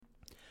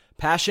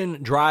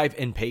Passion, drive,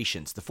 and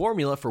patience. The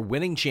formula for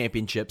winning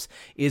championships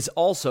is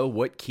also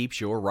what keeps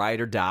your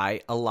ride or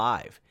die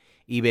alive.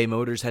 eBay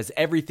Motors has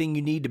everything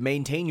you need to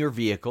maintain your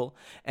vehicle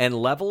and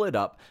level it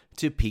up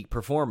to peak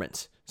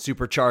performance.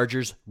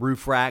 Superchargers,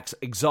 roof racks,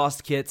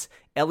 exhaust kits,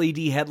 LED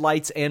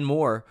headlights, and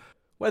more.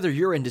 Whether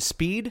you're into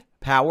speed,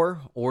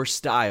 power, or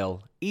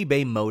style,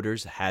 eBay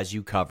Motors has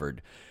you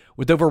covered.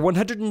 With over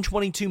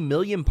 122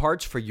 million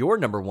parts for your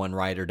number one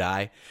ride or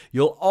die,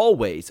 you'll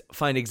always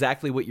find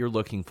exactly what you're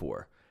looking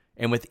for.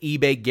 And with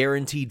eBay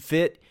Guaranteed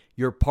Fit,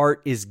 your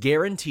part is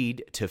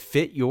guaranteed to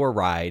fit your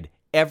ride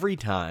every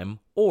time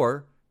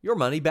or your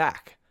money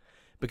back.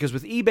 Because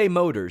with eBay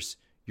Motors,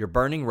 you're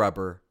burning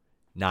rubber,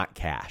 not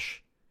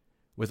cash.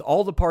 With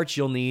all the parts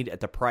you'll need at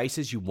the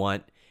prices you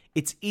want,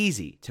 it's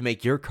easy to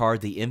make your car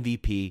the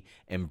MVP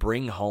and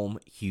bring home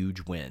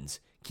huge wins.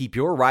 Keep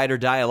your ride or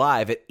die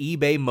alive at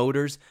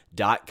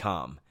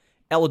ebaymotors.com.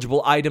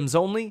 Eligible items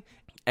only.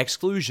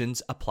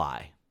 Exclusions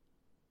apply.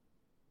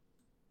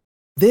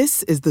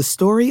 This is the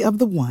story of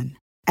the one.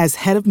 As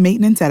head of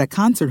maintenance at a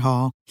concert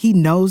hall, he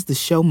knows the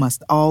show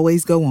must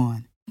always go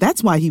on.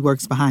 That's why he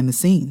works behind the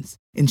scenes,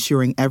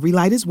 ensuring every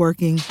light is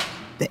working,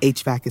 the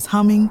HVAC is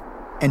humming,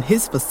 and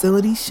his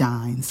facility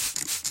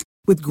shines.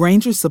 With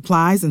Grainger's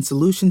supplies and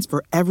solutions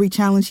for every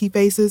challenge he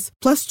faces,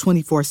 plus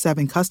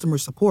 24/7 customer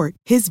support,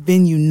 his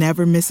venue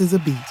never misses a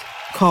beat.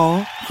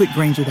 Call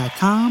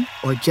quickgrainger.com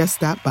or just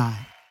stop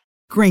by.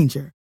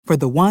 Grainger, for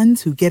the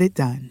ones who get it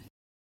done.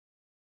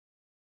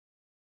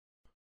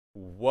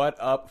 What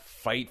up,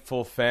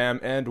 Fightful fam,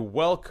 and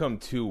welcome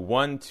to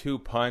 1-2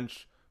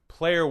 Punch.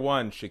 Player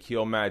 1,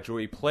 Shaquille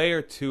Majuri.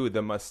 Player 2,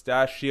 the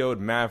mustachioed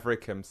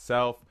maverick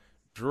himself,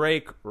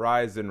 Drake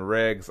Ryzen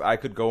Riggs. I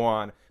could go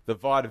on. The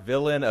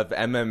vaudevillain of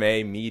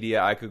MMA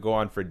media. I could go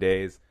on for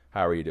days.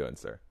 How are you doing,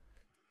 sir?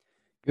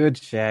 Good,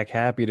 Shaq.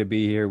 Happy to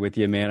be here with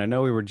you, man. I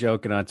know we were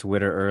joking on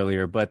Twitter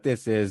earlier, but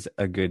this is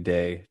a good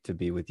day to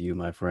be with you,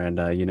 my friend.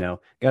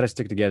 Got to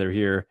stick together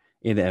here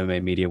in the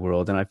MMA media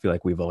world, and I feel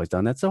like we've always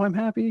done that. So I'm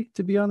happy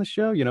to be on the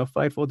show.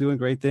 Fightful doing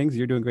great things.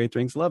 You're doing great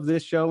things. Love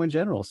this show in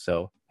general.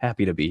 So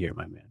happy to be here,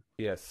 my man.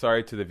 Yeah,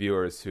 sorry to the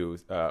viewers who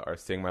are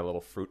seeing my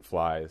little fruit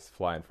flies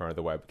fly in front of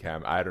the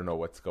webcam. I don't know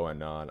what's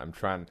going on.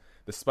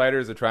 The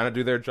spiders are trying to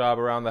do their job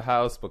around the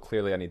house, but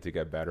clearly I need to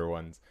get better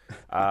ones.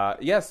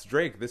 Yes,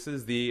 Drake, this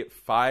is the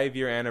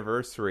 5-year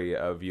anniversary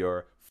of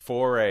your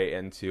foray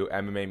into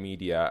MMA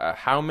media.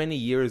 How many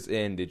years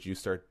in did you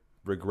start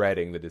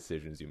regretting the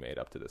decisions you made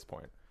up to this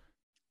point?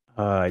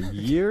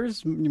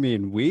 Years? You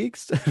mean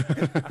weeks?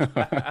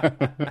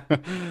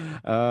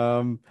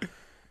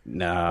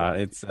 Nah,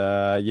 it's,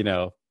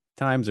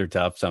 times are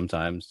tough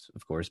sometimes,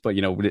 of course, but,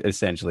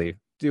 essentially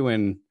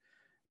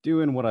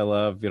doing what I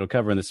love,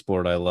 covering the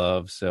sport I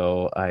love.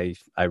 So I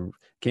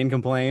can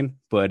complain,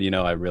 but,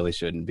 I really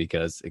shouldn't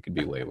because it could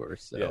be way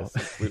worse. So.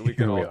 Yes, we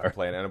can all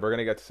complain. And we're going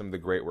to get to some of the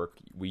great work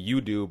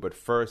you do. But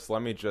first,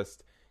 let me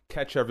just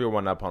catch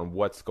everyone up on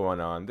what's going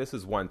on. This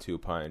is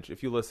 1-2 Punch.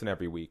 If you listen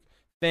every week,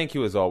 thank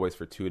you as always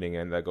for tuning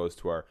in. That goes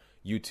to our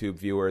YouTube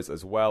viewers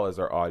as well as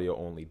our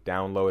audio-only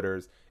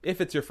downloaders.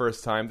 If it's your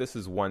first time, this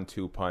is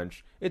 1-2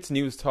 Punch. It's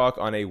news talk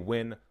on a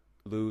win,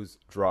 lose,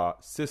 draw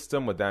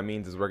system. What that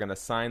means is we're going to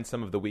assign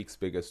some of the week's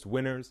biggest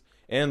winners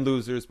and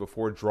losers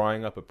before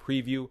drawing up a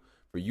preview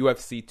for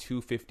UFC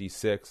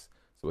 256.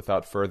 So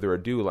without further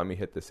ado, let me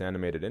hit this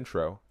animated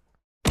intro.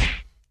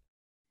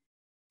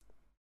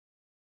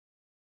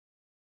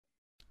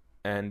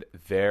 And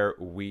there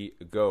we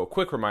go.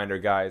 Quick reminder,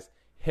 guys.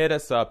 Hit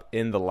us up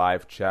in the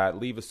live chat.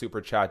 Leave a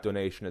super chat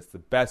donation. It's the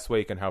best way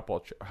you can help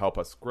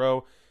us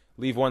grow.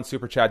 Leave one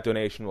super chat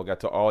donation. We'll get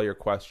to all your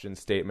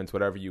questions, statements,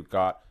 whatever you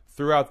got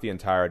throughout the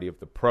entirety of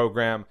the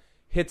program.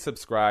 Hit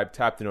subscribe,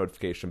 tap the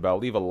notification bell,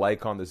 leave a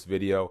like on this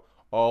video.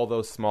 All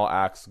those small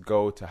acts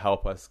go to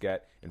help us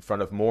get in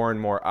front of more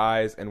and more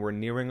eyes, and we're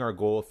nearing our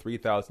goal of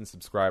 3,000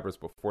 subscribers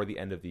before the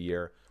end of the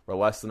year. We're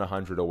less than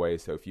 100 away,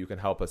 so if you can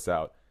help us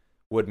out,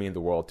 would mean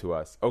the world to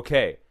us.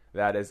 Okay.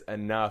 That is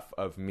enough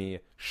of me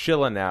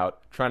shilling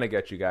out, trying to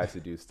get you guys to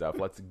do stuff.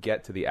 Let's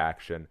get to the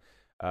action.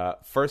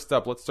 First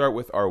up, let's start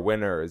with our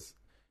winners.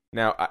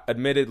 Now,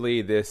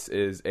 admittedly, this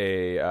is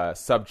a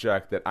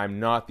subject that I'm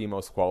not the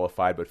most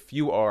qualified, but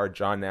few are.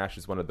 John Nash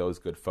is one of those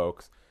good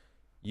folks.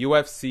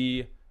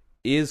 UFC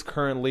is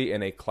currently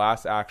in a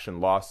class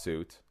action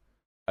lawsuit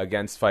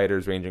against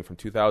fighters ranging from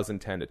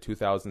 2010 to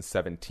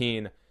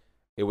 2017.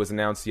 It was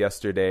announced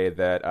yesterday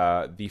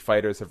that the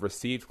fighters have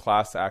received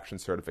class action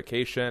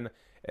certification.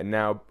 And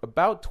now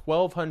about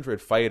 1,200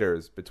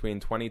 fighters between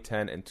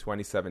 2010 and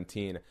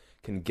 2017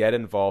 can get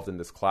involved in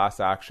this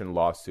class action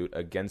lawsuit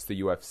against the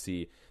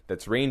UFC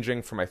that's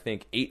ranging from, I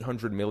think,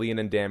 $800 million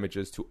in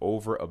damages to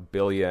over $1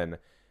 billion.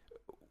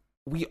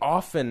 We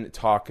often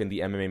talk in the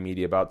MMA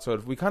media about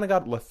we kind of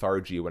got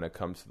lethargy when it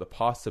comes to the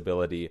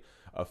possibility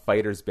of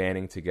fighters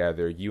banding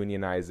together,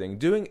 unionizing,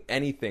 doing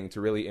anything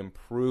to really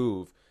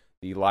improve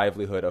the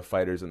livelihood of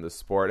fighters in the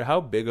sport.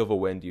 How big of a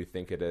win do you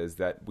think it is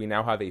that we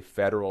now have a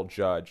federal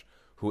judge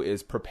who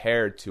is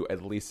prepared to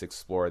at least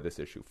explore this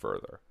issue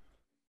further?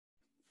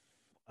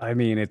 I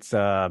mean, it's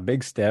a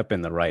big step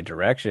in the right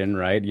direction,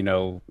 right?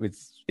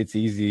 It's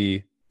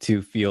easy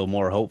to feel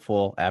more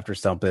hopeful after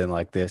something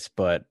like this,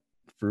 but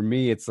for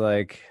me, it's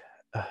like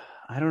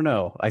I don't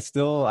know. I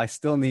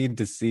still need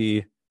to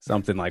see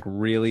something like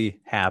really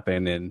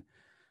happen, and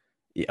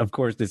of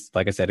course, this,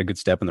 like I said, a good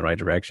step in the right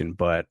direction,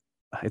 but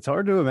it's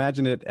hard to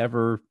imagine it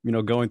ever,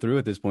 going through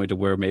at this point to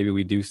where maybe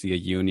we do see a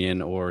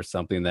union or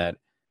something that,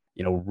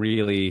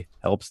 really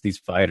helps these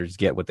fighters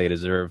get what they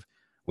deserve,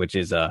 which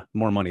is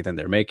more money than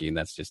they're making.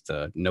 That's just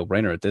a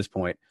no-brainer at this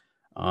point.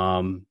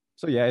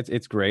 So yeah,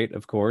 it's great,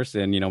 of course,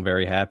 and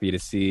very happy to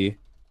see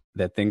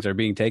that things are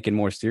being taken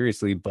more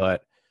seriously.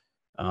 But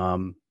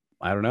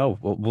I don't know.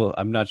 Well,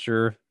 I'm not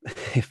sure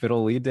if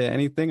it'll lead to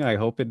anything. I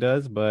hope it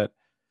does, but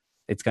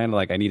it's kind of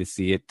like I need to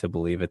see it to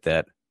believe it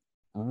that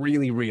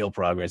really real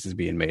progress is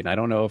being made. And I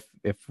don't know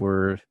if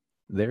we're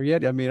there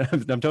yet. I mean,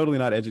 I'm totally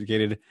not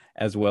educated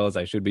as well as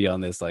I should be on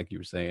this, like you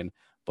were saying.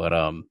 But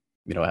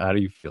how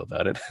do you feel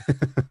about it?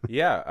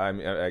 Yeah, I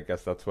mean, I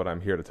guess that's what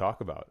I'm here to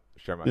talk about.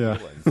 Share my Yeah.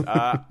 feelings.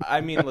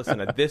 I mean,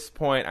 listen, at this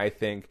point, I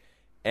think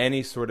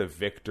any sort of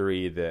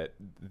victory that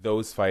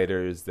those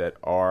fighters that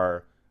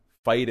are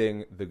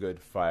fighting the good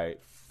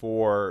fight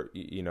for,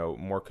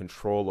 more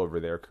control over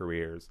their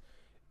careers,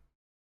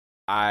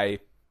 I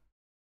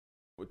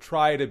would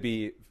try to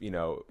be,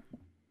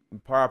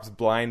 perhaps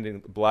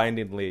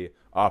blindingly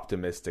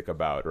optimistic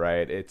about,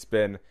 right? It's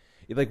been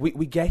like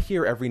we get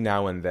here every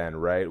now and then,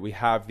 right? We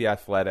have The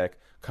Athletic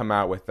come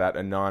out with that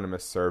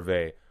anonymous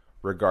survey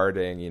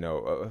regarding,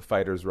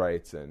 fighters'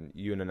 rights and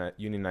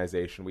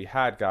unionization. We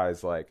had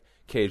guys like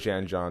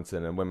Jan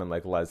Johnson and women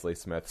like Leslie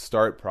Smith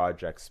start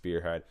Project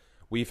Spearhead.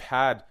 We've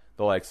had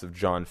the likes of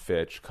John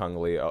Fitch,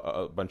 Kung Lee,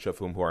 a bunch of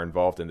whom who are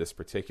involved in this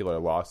particular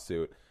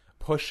lawsuit,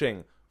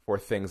 pushing for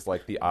things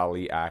like the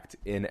Ali Act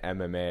in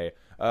MMA.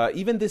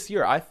 Even this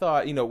year, I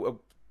thought,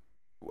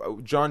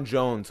 John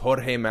Jones,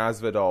 Jorge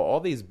Masvidal, all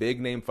these big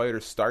name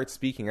fighters start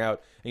speaking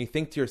out, and you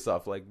think to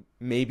yourself, like,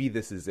 maybe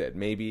this is it.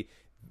 Maybe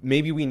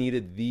we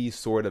needed these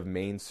sort of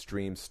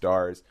mainstream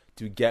stars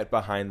to get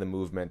behind the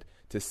movement,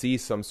 to see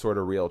some sort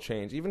of real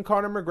change. Even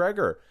Conor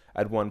McGregor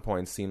at one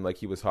point seemed like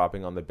he was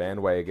hopping on the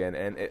bandwagon,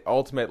 and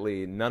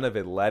ultimately none of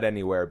it led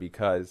anywhere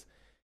because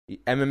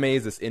MMA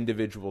is this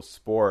individual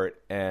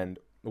sport, and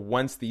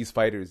once these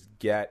fighters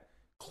get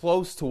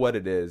close to what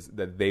it is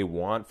that they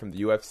want from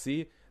the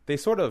UFC, they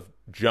sort of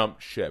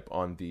jump ship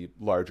on the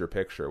larger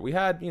picture. We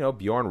had,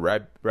 Bjorn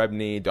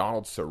Rebney,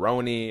 Donald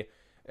Cerrone,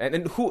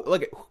 and who,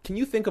 like, can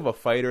you think of a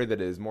fighter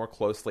that is more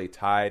closely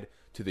tied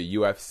to the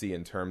UFC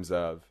in terms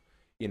of,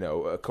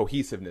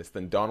 cohesiveness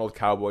than Donald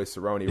Cowboy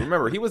Cerrone?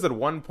 Remember, he was at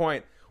one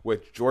point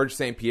with George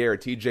St. Pierre,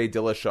 TJ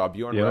Dillashaw,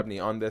 Bjorn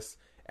Rebney on this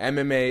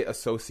MMA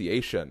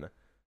association.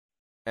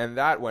 And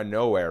that went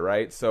nowhere,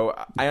 right? So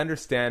I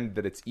understand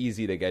that it's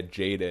easy to get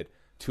jaded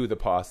to the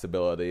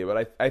possibility,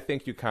 but I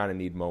think you kind of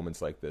need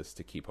moments like this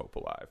to keep hope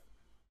alive.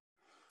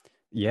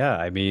 Yeah,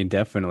 I mean,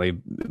 definitely.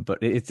 But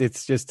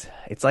it's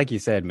like you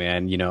said,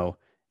 man, it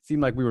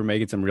seemed like we were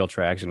making some real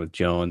traction with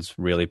Jones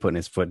really putting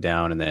his foot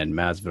down, and then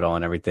Masvidal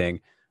and everything.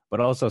 But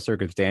also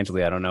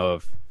circumstantially, I don't know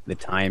if the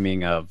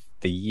timing of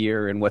the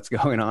year and what's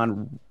going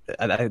on,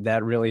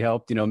 that really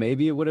helped.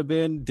 Maybe it would have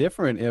been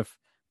different if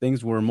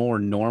things were more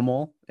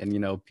normal and,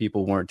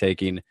 people weren't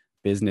taking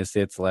business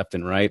hits left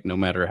and right, no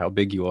matter how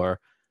big you are.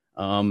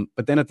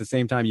 But then at the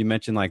same time, you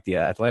mentioned like the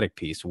athletic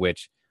piece,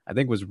 which I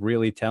think was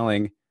really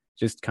telling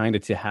just kind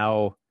of to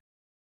how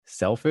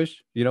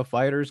selfish,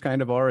 fighters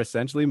kind of are,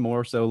 essentially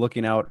more so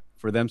looking out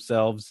for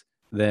themselves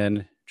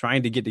than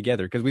trying to get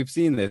together. Because we've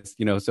seen this,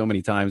 so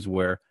many times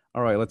where,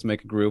 all right, let's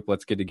make a group,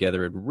 let's get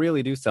together and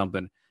really do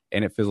something.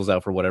 And it fizzles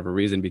out for whatever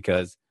reason,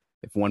 because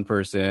if one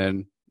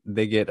person,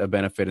 they get a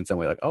benefit in some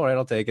way, like, all right,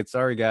 I'll take it.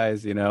 Sorry,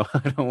 guys. I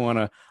don't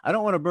want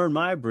to burn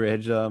my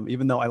bridge.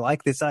 Even though I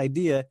like this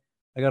idea,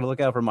 I got to look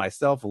out for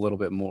myself a little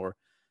bit more.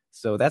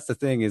 So that's the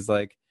thing, is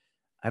like,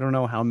 I don't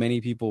know how many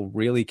people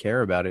really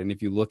care about it. And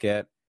if you look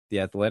at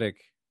the athletic,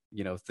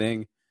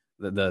 thing,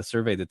 the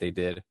survey that they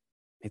did,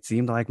 it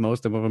seemed like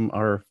most of them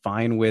are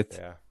fine with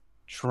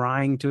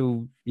trying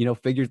to,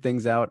 figure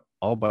things out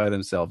all by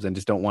themselves and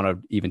just don't want to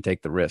even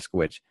take the risk,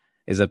 which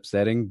is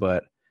upsetting.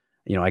 But,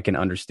 I can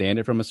understand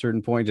it from a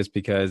certain point, just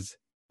because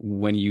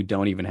when you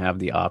don't even have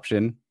the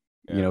option,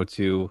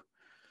 to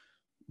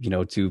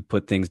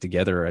put things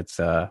together, it's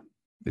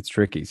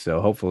tricky.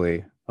 So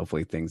hopefully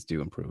things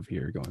do improve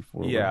here going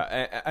forward.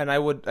 Yeah. And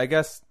I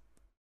guess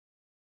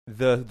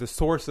the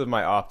source of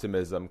my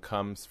optimism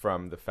comes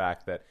from the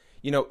fact that,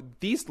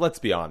 let's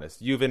be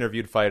honest, you've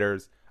interviewed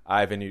fighters,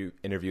 I've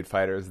interviewed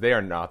fighters. They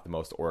are not the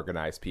most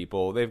organized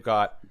people. They've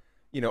got,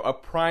 a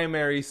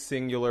primary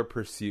singular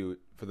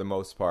pursuit for the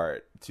most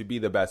part to be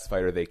the best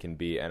fighter they can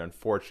be. And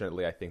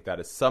unfortunately, I think that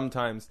is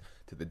sometimes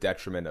to the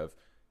detriment of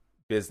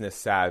business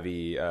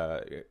savvy,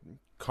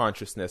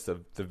 consciousness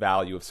of the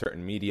value of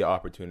certain media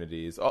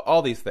opportunities,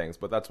 all these things.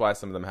 But that's why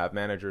some of them have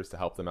managers to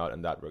help them out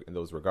in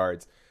those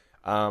regards.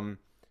 I'm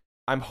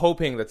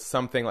hoping that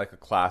something like a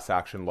class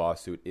action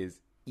lawsuit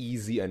is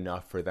easy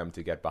enough for them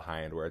to get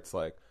behind, where it's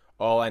like,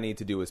 all I need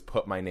to do is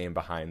put my name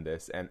behind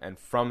this. And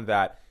from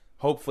that,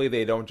 hopefully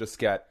they don't just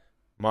get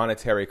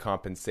monetary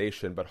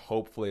compensation, but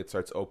hopefully it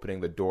starts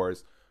opening the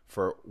doors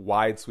for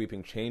wide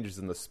sweeping changes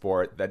in the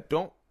sport that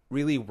don't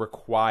really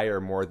require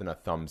more than a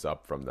thumbs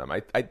up from them.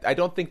 I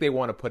don't think they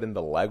want to put in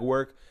the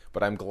legwork,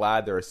 but I'm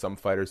glad there are some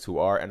fighters who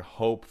are, and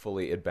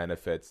hopefully it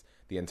benefits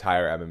the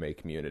entire MMA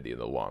community in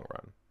the long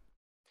run.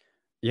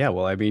 Yeah,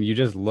 well, I mean, you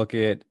just look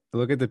at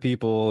the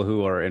people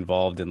who are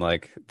involved in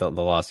like the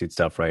lawsuit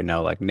stuff right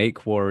now, like Nate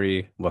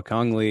Quarry,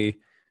 Wakong Lee.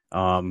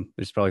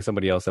 There's probably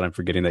somebody else that I'm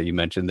forgetting that you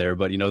mentioned there,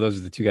 but those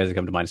are the two guys that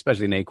come to mind,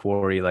 especially Nate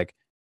Quarry, like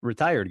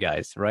retired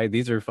guys, right?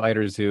 These are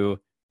fighters who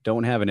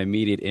don't have an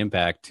immediate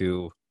impact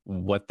to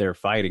what they're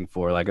fighting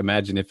for. Like,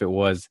 imagine if it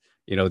was,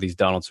 these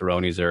Donald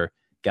Cerrones or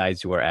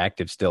guys who are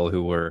active still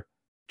who were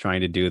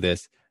trying to do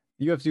this.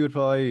 UFC would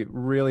probably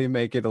really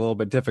make it a little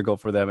bit difficult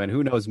for them, and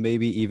who knows,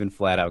 maybe even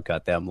flat out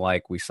cut them,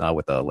 like we saw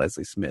with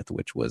Leslie Smith,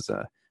 which was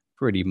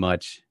pretty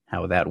much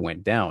how that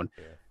went down.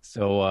 Yeah.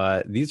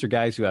 So these are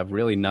guys who have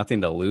really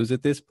nothing to lose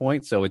at this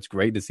point, so it's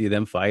great to see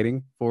them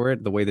fighting for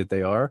it the way that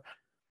they are.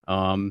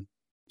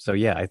 So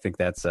yeah, I think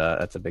that's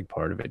a big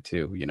part of it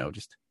too,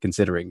 just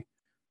considering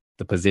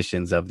the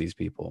positions of these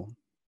people.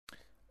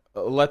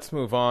 Let's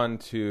move on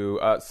to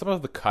some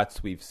of the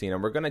cuts we've seen,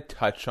 and we're going to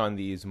touch on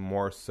these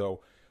more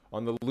so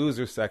on the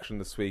loser section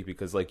this week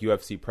because, like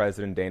UFC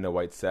President Dana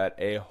White said,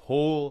 a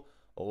whole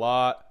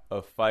lot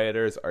of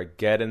fighters are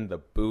getting the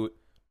boot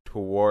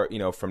toward,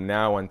 from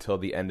now until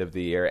the end of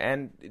the year.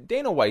 And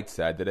Dana White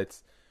said that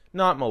it's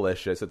not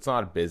malicious, it's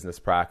not a business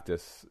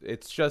practice,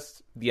 it's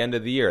just the end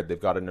of the year. They've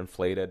got an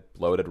inflated,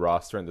 bloated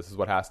roster, and this is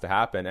what has to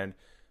happen. And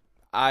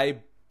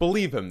I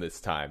believe him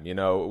this time.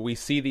 We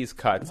see these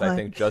cuts, I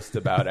think, just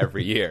about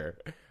every year.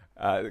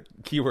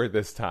 Keyword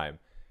this time.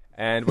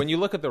 And when you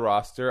look at the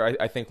roster,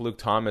 I think Luke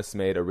Thomas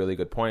made a really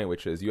good point,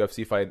 which is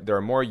there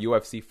are more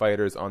UFC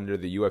fighters under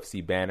the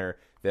UFC banner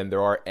than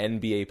there are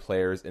NBA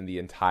players in the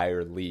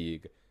entire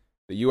league.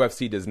 The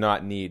UFC does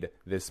not need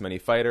this many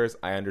fighters.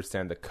 I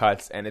understand the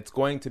cuts, and it's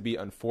going to be,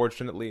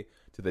 unfortunately,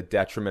 to the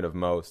detriment of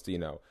most.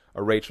 A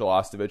Rachel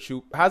Ostovich,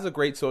 who has a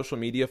great social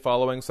media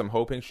following, so I'm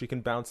hoping she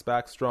can bounce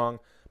back strong.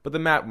 But the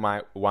Matt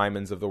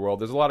Wymans of the world,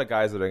 there's a lot of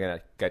guys that are going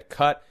to get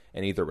cut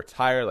and either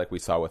retire, like we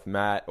saw with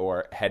Matt,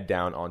 or head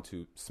down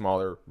onto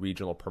smaller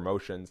regional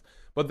promotions.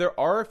 But there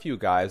are a few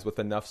guys with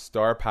enough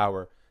star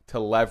power to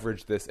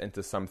leverage this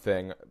into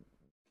something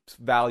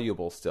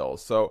valuable still.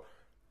 So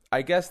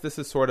I guess this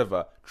is sort of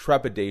a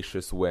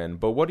trepidatious win.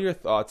 But what are your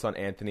thoughts on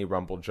Anthony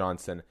Rumble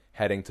Johnson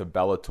heading to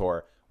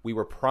Bellator? We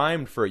were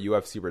primed for a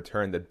UFC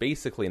return that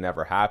basically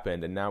never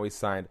happened, and now he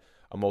signed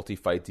a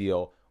multi-fight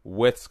deal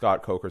with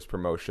Scott Coker's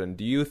promotion.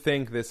 Do you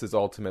think this is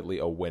ultimately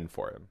a win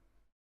for him?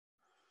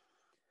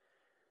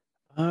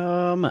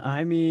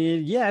 I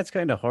mean, yeah, it's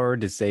kind of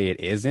hard to say it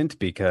isn't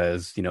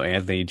because,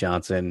 Anthony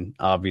Johnson,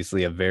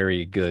 obviously a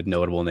very good,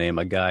 notable name,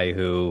 a guy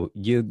who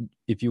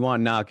if you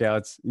want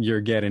knockouts,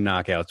 you're getting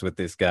knockouts with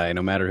this guy,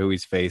 no matter who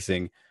he's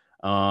facing.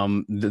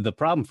 The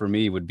problem for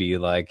me would be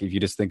like, if you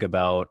just think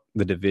about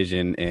the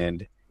division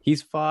and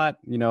he's fought,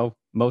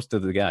 most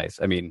of the guys,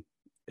 I mean,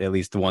 at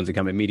least the ones that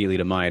come immediately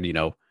to mind,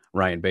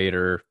 Ryan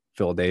Bader,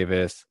 Phil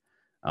Davis.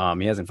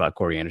 He hasn't fought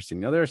Corey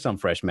Anderson. There are some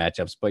fresh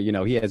matchups, but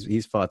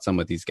he's fought some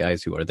of these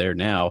guys who are there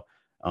now.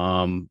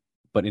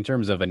 But in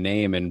terms of a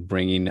name and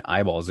bringing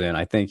eyeballs in,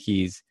 I think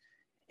he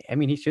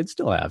should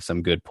still have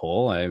some good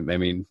pull. I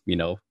mean,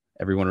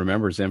 everyone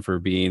remembers him for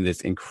being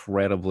this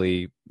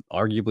incredibly,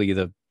 arguably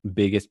the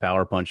biggest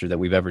power puncher that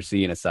we've ever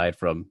seen, aside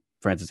from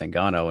Francis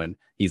Ngannou, and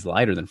he's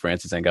lighter than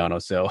Francis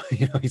Ngannou, so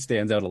he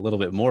stands out a little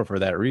bit more for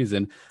that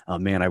reason.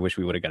 Man, I wish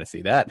we would have got to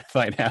see that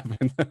fight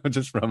happen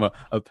just from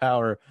a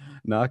power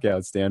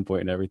knockout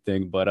standpoint and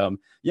everything. But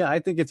yeah, I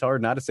think it's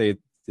hard not to say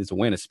it's a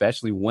win,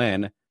 especially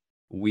when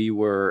we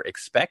were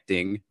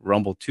expecting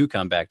Rumble to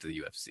come back to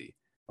the UFC.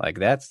 Like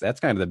that's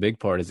kind of the big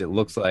part. Is it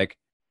looks like,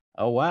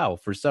 oh wow,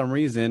 for some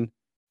reason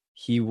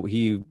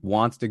he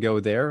wants to go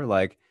there.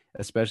 Like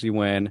especially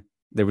when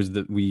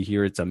we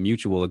hear it's a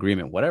mutual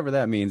agreement, whatever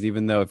that means.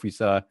 Even though if we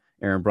saw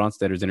Aaron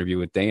Bronstedter's interview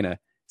with Dana,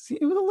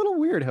 it was a little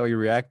weird how he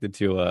reacted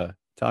to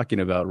talking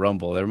about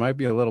Rumble. There might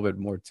be a little bit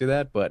more to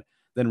that, but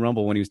then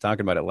Rumble, when he was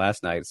talking about it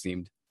last night,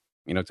 seemed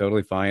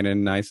totally fine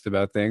and nice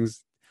about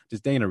things.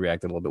 Just Dana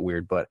reacted a little bit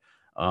weird, but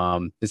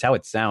just how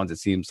it sounds, it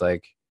seems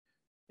like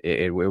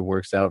it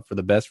works out for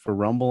the best for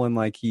Rumble, and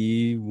like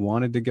he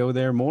wanted to go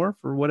there more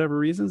for whatever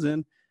reasons.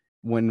 And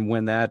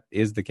when that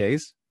is the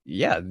case,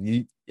 yeah,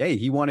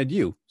 he wanted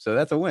you, so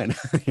that's a win.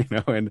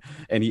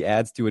 And he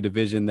adds to a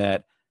division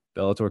that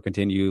Bellator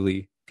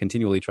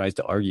continually tries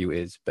to argue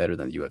is better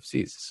than the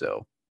UFC's.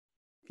 So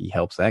he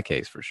helps that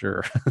case for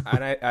sure.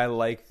 And I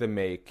like the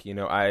make.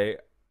 I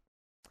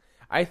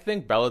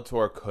think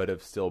Bellator could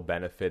have still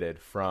benefited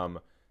from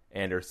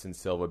Anderson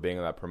Silva being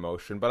in that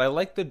promotion, but I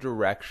like the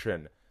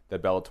direction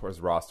that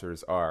Bellator's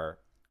rosters are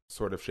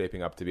sort of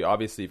shaping up to be.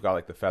 Obviously, you've got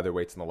like the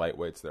featherweights and the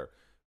lightweights. They're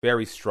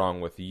very strong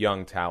with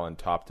young talent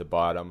top to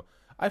bottom.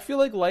 I feel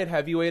like light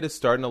heavyweight is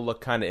starting to look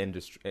kind of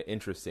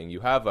interesting. You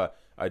have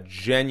a a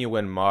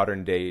genuine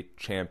modern day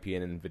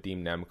champion in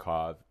Vadim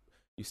Nemkov.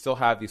 You still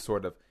have these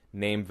sort of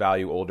name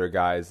value older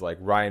guys like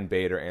Ryan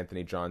Bader,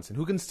 Anthony Johnson,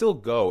 who can still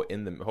go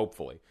in the,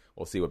 hopefully,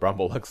 we'll see what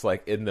Rumble looks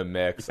like in the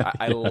mix.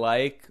 I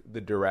like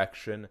the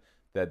direction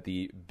that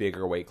the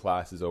bigger weight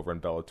classes over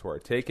in Bellator are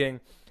taking.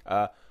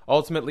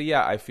 Ultimately,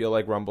 yeah, I feel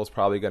like Rumble's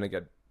probably going to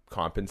get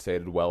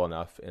compensated well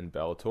enough in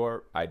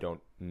Bellator. I don't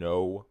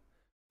know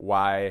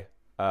why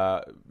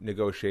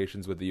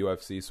negotiations with the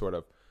UFC sort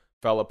of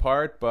fell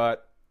apart,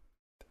 but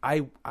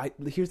I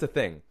here's the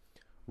thing.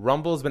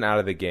 Rumble's been out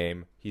of the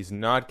game. He's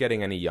not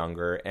getting any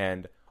younger,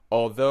 and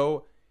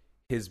although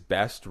his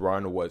best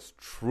run was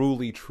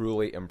truly,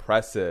 truly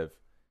impressive,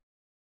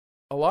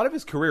 a lot of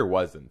his career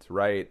wasn't,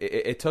 right?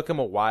 It took him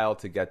a while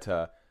to get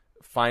to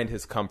find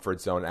his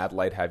comfort zone at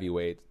light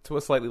heavyweight, to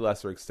a slightly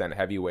lesser extent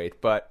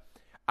heavyweight, but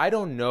I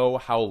don't know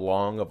how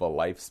long of a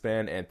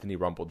lifespan Anthony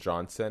Rumble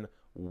Johnson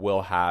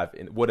would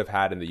have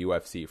had in the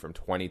UFC from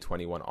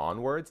 2021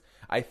 onwards.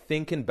 I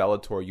think in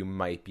Bellator you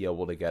might be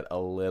able to get a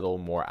little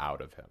more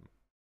out of him.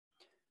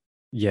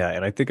 Yeah,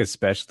 and I think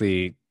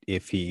especially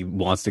if he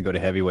wants to go to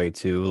heavyweight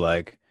too,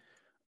 like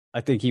I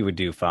think he would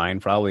do fine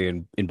probably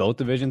in both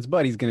divisions,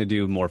 but he's going to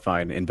do more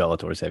fine in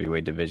Bellator's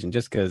heavyweight division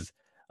just because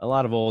a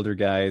lot of older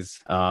guys,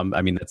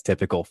 I mean, that's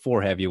typical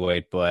for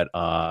heavyweight, but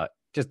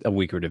just a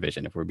weaker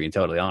division if we're being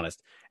totally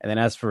honest. And then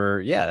as for,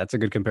 yeah, that's a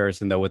good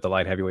comparison though with the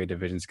light heavyweight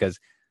divisions because,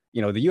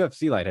 you know, the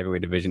UFC light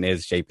heavyweight division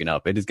is shaping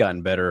up. It has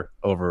gotten better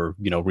over,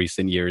 you know,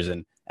 recent years.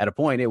 And at a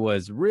point, it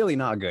was really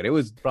not good. It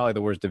was probably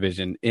the worst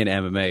division in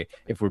MMA,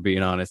 if we're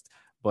being honest.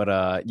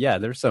 But yeah,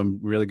 there's some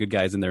really good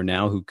guys in there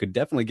now who could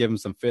definitely give him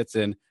some fits.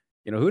 And,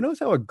 you know, who knows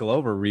how a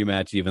Glover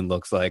rematch even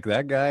looks like?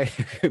 That guy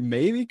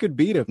maybe could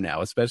beat him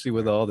now, especially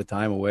with all the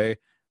time away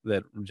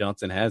that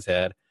Johnson has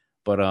had.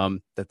 But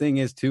the thing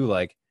is, too,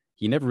 like,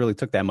 he never really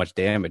took that much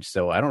damage.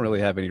 So I don't really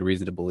have any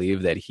reason to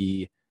believe that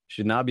he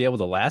should not be able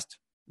to last,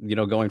 you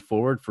know, going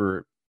forward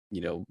for,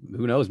 you know,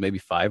 who knows, maybe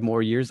 5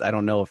 more years. I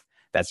don't know if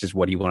that's just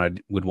what he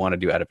would want to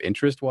do out of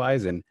interest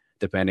wise and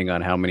depending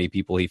on how many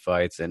people he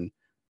fights and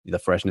the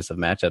freshness of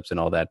matchups and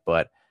all that.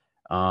 But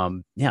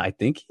yeah, I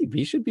think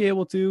he should be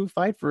able to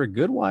fight for a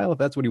good while if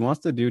that's what he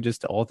wants to do,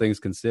 just all things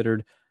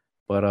considered.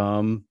 But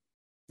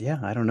yeah,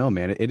 I don't know,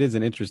 man. It is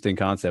an interesting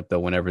concept though,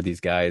 whenever these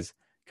guys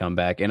come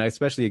back. And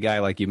especially a guy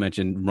like you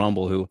mentioned,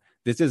 Rumble, who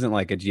this isn't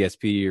like a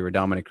GSP or a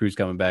Dominic Cruz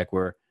coming back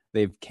where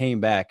they've came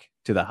back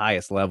to the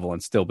highest level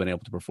and still been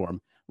able to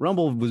perform.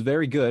 Rumble was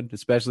very good,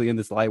 especially in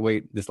this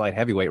light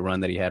heavyweight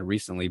run that he had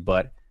recently,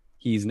 but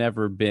he's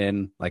never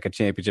been like a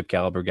championship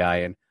caliber guy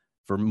and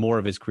for more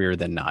of his career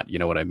than not, you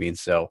know what I mean?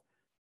 So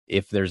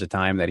if there's a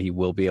time that he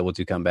will be able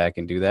to come back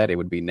and do that, it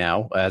would be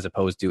now, as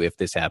opposed to if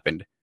this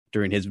happened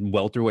during his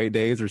welterweight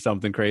days or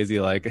something crazy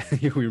like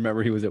we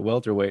remember he was at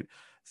welterweight.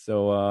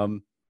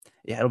 So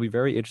yeah, it'll be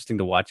very interesting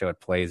to watch how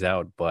it plays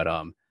out, but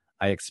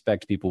I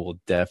expect people will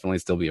definitely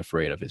still be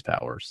afraid of his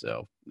power.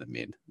 So, I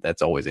mean,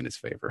 that's always in his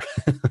favor.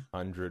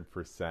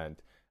 100%.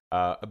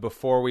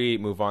 Before we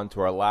move on to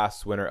our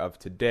last winner of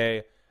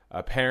today,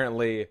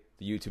 apparently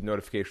the YouTube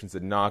notifications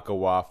did not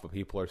go off, but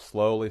people are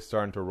slowly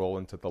starting to roll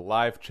into the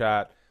live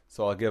chat.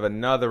 So I'll give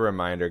another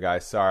reminder,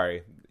 guys.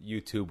 Sorry,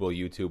 YouTube will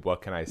YouTube.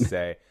 What can I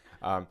say?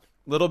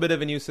 Little bit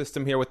of a new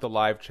system here with the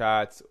live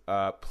chats.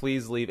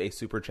 Please leave a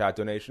super chat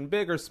donation,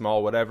 big or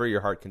small, whatever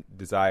your heart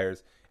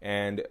desires.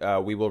 And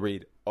we will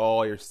read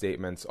all your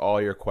statements,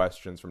 all your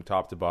questions from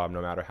top to bottom,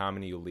 no matter how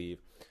many you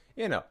leave.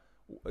 You know,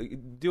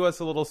 do us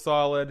a little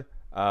solid,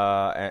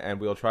 and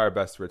we'll try our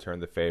best to return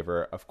the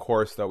favor. Of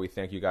course, though, we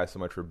thank you guys so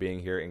much for being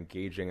here,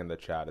 engaging in the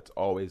chat. It's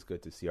always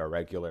good to see our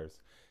regulars.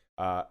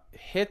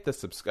 Hit the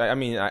subscribe. I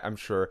mean, I'm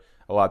sure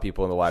a lot of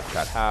people in the live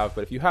chat have,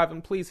 but if you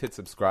haven't, please hit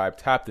subscribe,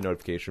 tap the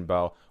notification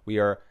bell. We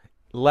are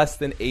less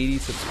than 80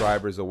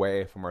 subscribers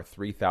away from our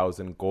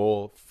 3,000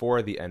 goal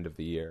for the end of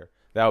the year.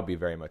 That would be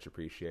very much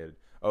appreciated.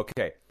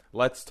 Okay,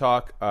 let's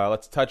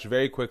touch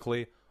very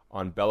quickly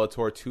on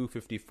Bellator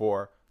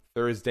 254.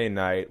 Thursday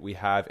night, we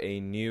have a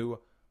new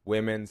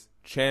women's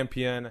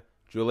champion.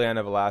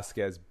 Juliana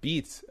Velasquez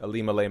beats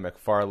Ilima-Lei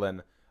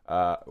Macfarlane,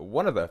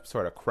 one of the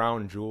sort of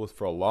crown jewels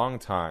for a long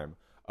time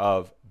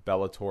of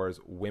Bellator's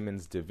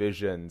women's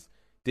divisions.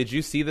 Did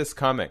you see this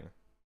coming?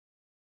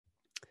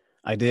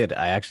 I did.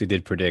 I actually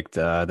did predict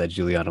that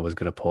Juliana was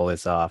going to pull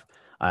this off.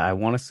 I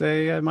want to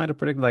say I might have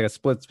predicted like a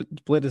split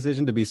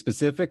decision to be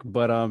specific,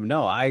 but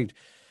no,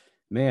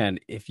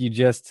 if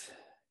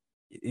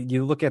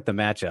you look at the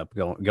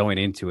matchup going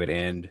into it,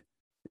 and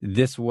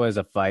this was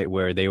a fight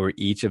where they were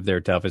each of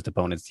their toughest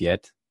opponents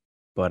yet,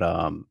 but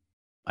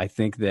I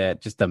think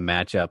that just the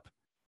matchup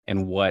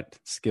and what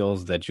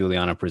skills that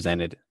Juliana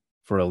presented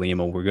for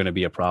Ilima were going to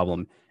be a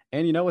problem,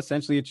 and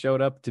essentially it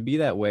showed up to be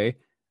that way.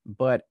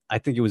 But I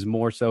think it was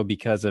more so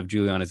because of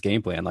Juliana's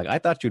game plan. Like, I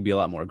thought she would be a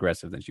lot more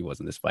aggressive than she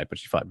was in this fight, but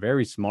she fought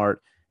very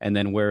smart. And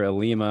then where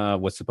Ilima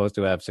was supposed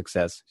to have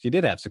success, she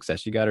did have success.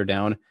 She got her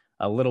down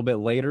a little bit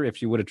later. If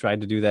she would have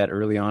tried to do that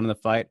early on in the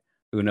fight,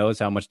 who knows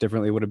how much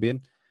differently it would have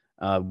been.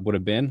 would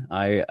have been.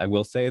 I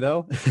will say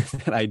though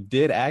that I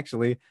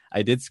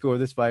did score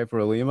this fight for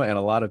Alima, and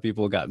a lot of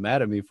people got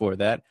mad at me for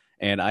that.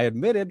 And I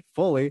admitted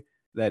fully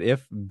that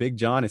if Big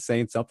John is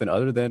saying something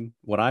other than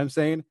what I'm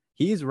saying,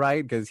 he's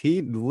right, because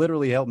he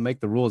literally helped make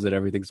the rules and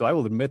everything. So I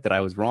will admit that I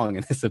was wrong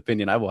in this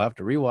opinion. I will have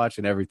to rewatch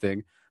and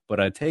everything,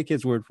 but I take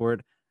his word for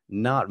it,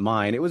 not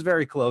mine. It was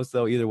very close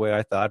though, either way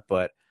I thought,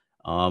 but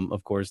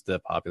of course the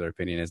popular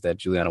opinion is that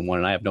Juliana won,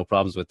 and I have no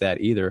problems with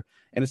that either.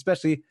 And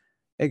especially,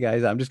 hey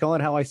guys, I'm just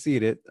calling how I see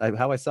it,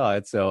 how I saw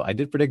it. So I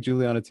did predict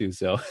Juliana too.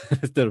 So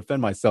to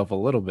defend myself a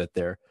little bit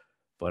there,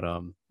 but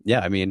yeah,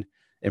 I mean,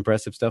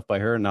 impressive stuff by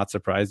her. Not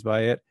surprised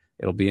by it.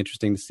 It'll be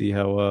interesting to see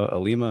how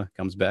Alima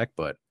comes back,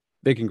 but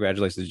big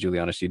congratulations to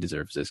Juliana. She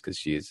deserves this because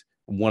she's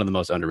one of the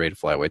most underrated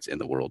flyweights in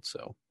the world.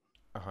 So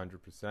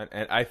 100%.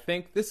 And I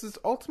think this is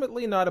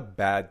ultimately not a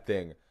bad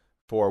thing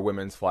for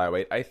women's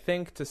flyweight. I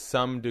think to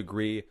some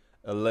degree,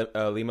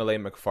 Ilima-Lei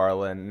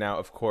Macfarlane, now,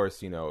 of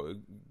course,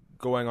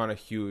 going on a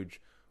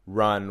huge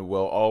run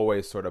will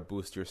always sort of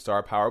boost your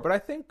star power. But I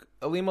think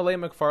Ilima-Lei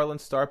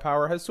Macfarlane's star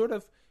power has sort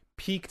of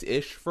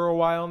peaked-ish for a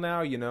while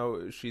now.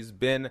 She's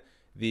been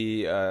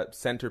the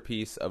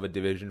centerpiece of a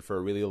division for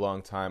a really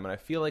long time, and I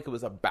feel like it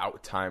was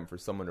about time for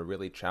someone to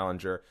really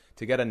challenge her,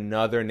 to get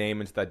another name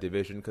into that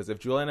division, because if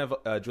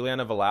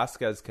Juliana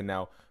Velasquez can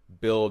now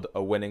build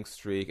a winning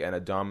streak and a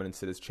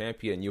dominance as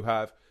champion, you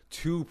have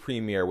two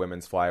premier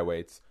women's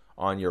flyweights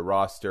on your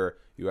roster.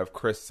 You have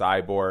Chris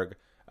Cyborg.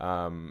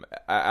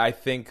 I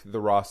think the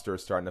roster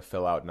is starting to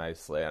fill out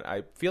nicely, and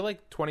I feel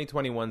like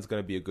 2021 is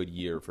going to be a good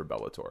year for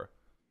Bellator.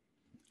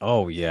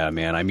 Oh, yeah,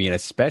 man. I mean,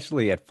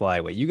 especially at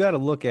flyweight, you got to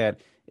look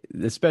at,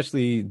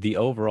 especially the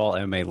overall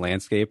MMA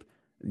landscape.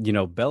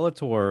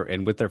 Bellator,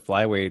 and with their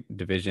flyweight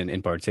division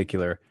in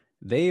particular,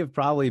 they have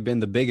probably been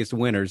the biggest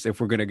winners if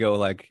we're going to go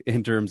like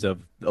in terms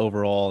of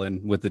overall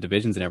and with the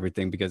divisions and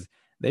everything, because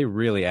they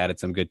really added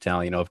some good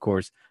talent. Of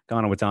course,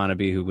 Kana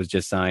Watanabe, who was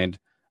just signed,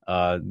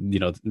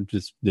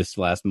 just this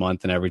last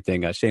month and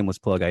everything. Shameless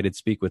plug. I did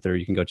speak with her.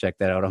 You can go check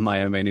that out on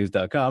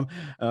mymmanews.com.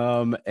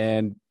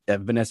 And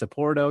Vanessa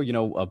Porto,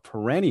 a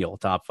perennial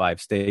top 5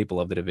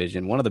 staple of the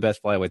division, one of the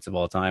best flyweights of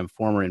all time,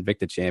 former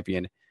Invicta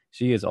champion.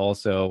 She has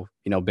also,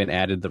 been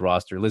added to the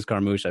roster. Liz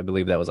Carmouche, I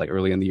believe that was like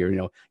early in the year.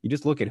 You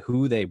just look at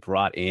who they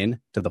brought in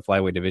to the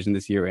flyweight division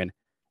this year, and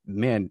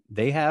man,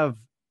 they have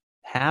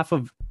half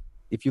of,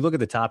 if you look at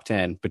the top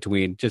 10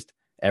 between just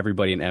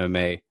everybody in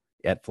MMA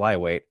at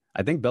flyweight,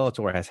 I think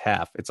Bellator has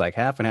half. It's like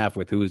half and half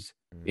with who's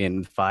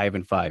in 5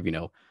 and 5,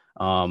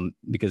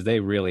 because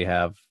they really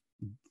have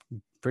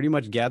pretty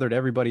much gathered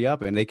everybody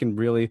up, and they can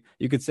really,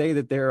 you could say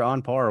that they're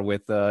on par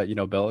with,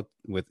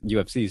 with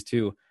UFC's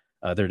too,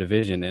 their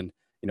division. And,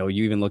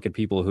 you even look at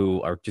people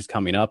who are just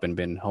coming up and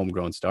been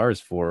homegrown stars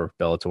for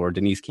Bellator.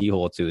 Denise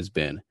Kiholtz, who has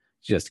been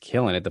just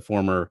killing it. The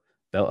former,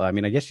 I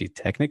guess she's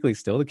technically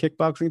still the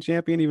kickboxing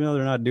champion, even though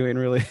they're not doing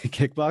really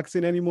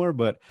kickboxing anymore,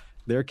 but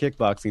they're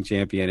kickboxing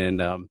champion.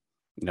 And,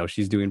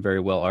 she's doing very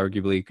well,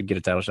 arguably could get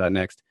a title shot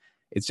next.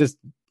 It's just,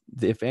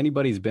 if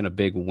anybody's been a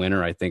big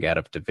winner, I think out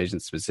of division,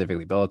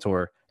 specifically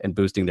Bellator, and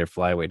boosting their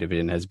flyweight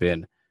division has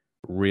been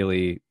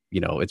really,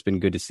 it's been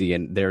good to see.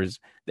 And there's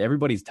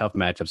everybody's tough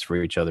matchups for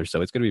each other.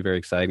 So it's going to be very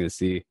exciting to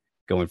see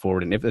going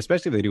forward. And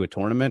especially if they do a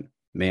tournament,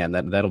 man,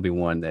 that'll be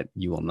one that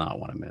you will not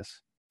want to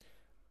miss.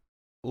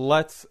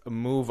 Let's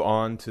move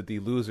on to the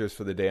losers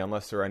for the day,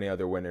 unless there are any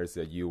other winners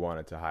that you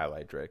wanted to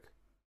highlight, Drake.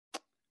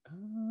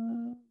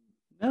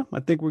 No,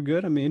 I think we're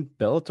good. I mean,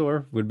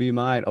 Bellator would be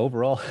my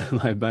overall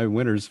my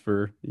winners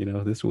for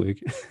this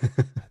week.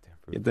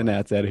 Get the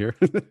gnats out of here.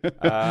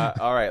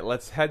 All right,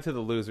 let's head to the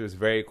losers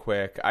very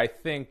quick. I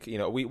think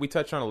we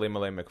touched on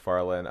Ilima-Lei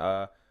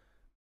Macfarlane.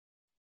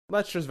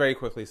 Let's just very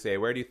quickly say,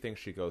 where do you think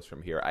she goes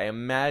from here? I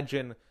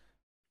imagine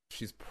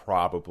she's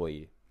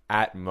probably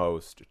at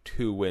most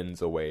 2 wins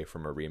away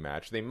from a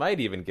rematch. They might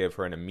even give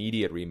her an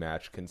immediate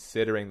rematch,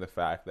 considering the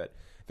fact that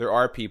there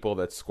are people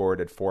that scored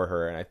it for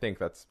her, and I think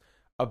that's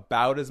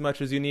about as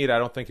much as you need. I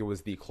don't think it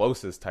was the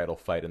closest title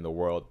fight in the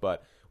world,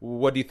 but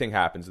what do you think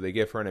happens? Do they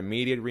give her an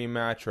immediate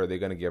rematch, or are they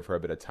going to give her a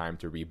bit of time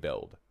to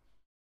rebuild?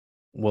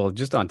 Well,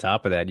 just on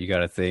top of that, you got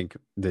to think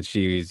that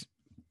she's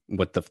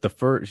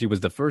she was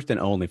the first and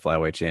only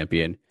flyweight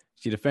champion.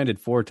 She defended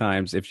 4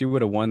 times. If she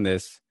would have won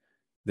this,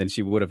 then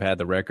she would have had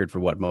the record for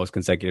most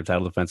consecutive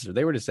title defenses.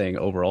 They were just saying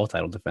overall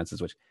title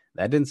defenses, which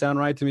that didn't sound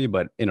right to me,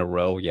 but in a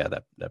row, yeah,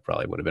 that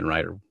probably would have been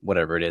right, or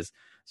whatever it is.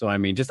 So, I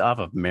mean, just off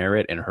of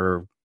merit and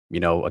her,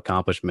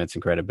 accomplishments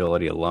and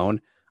credibility alone,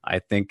 I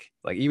think,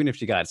 like, even if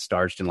she got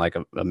starched in like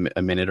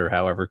a minute or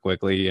however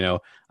quickly,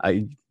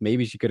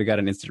 maybe she could have got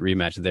an instant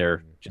rematch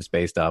there just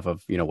based off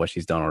of, what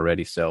she's done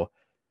already. So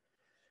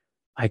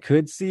I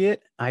could see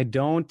it. I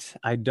don't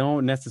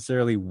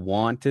necessarily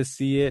want to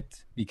see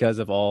it because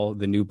of all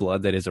the new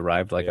blood that has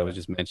arrived, like I was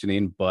just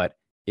mentioning. But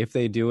if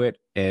they do it,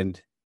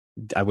 and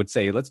I would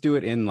say, let's do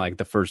it in like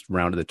the first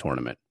round of the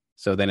tournament.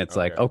 So then it's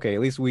like, okay,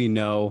 at least we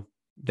know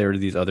there are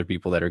these other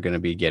people that are going to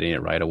be getting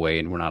it right away,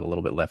 and we're not a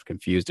little bit left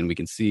confused, and we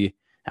can see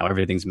how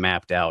everything's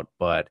mapped out.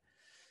 But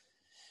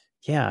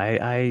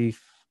yeah,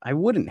 I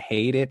wouldn't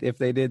hate it if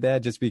they did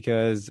that, just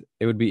because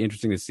it would be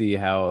interesting to see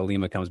how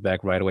Alima comes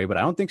back right away. But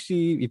I don't think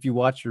if you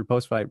watch her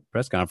post-fight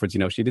press conference,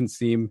 she didn't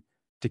seem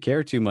to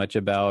care too much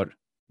about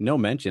no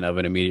mention of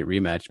an immediate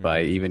rematch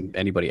by even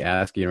anybody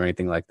asking or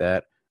anything like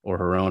that, or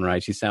her own,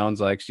 right? She sounds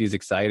like she's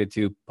excited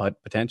to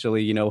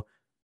potentially,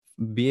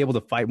 be able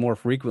to fight more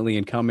frequently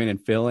and come in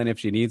and fill in if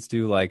she needs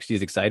to. Like,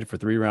 she's excited for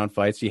 3-round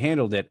fights. She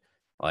handled it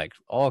like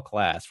all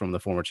class from the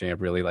former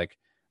champ, really. Like,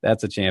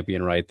 that's a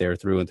champion right there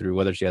through and through,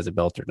 whether she has a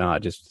belt or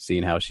not, just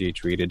seeing how she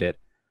treated it.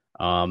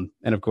 And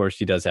of course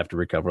she does have to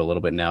recover a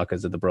little bit now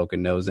because of the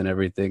broken nose and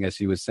everything, as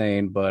she was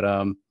saying. But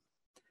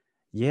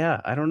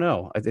yeah, I don't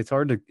know. It's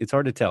hard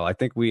to tell. I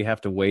think we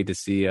have to wait to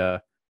see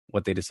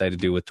what they decide to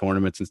do with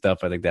tournaments and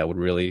stuff. I think that would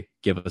really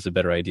give us a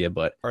better idea.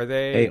 But are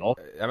they?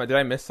 Did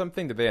I miss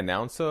something? Did they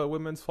announce a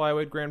women's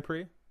flyweight Grand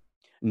Prix?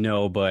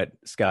 No, but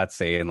Scott's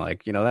saying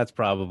that's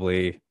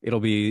probably, it'll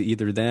be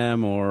either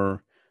them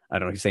or, I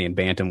don't know, he's saying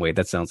bantamweight.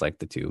 That sounds like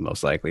the two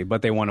most likely,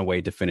 but they want to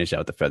wait to finish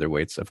out the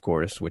featherweights, of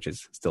course, which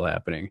is still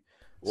happening.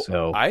 Well,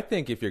 so I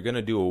think if you're going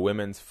to do a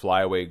women's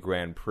flyweight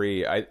Grand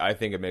Prix, I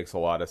think it makes a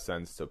lot of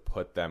sense to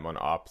put them on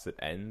opposite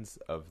ends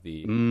of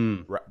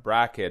the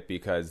bracket,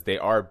 because they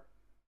are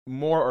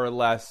more or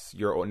less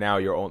they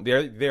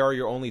are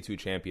your only two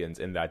champions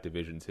in that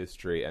division's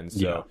history. And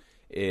so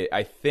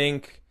I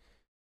think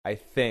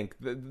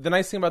the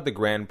nice thing about the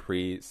Grand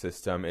Prix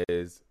system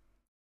is,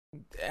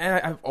 and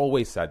I've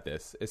always said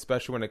this,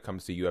 especially when it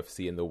comes to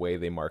UFC and the way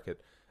they market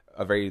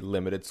a very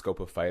limited scope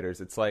of fighters.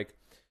 It's like,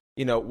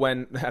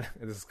 when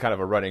this is kind of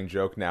a running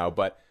joke now,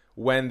 but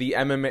when the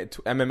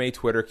MMA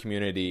Twitter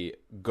community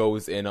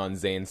goes in on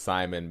Zane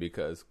Simon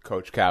because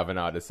Coach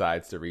Kavanaugh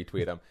decides to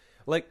retweet him,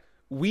 like,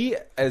 we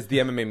as the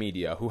MMA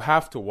media who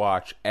have to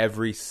watch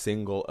every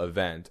single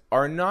event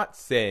are not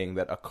saying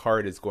that a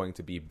card is going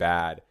to be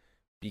bad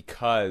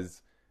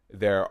because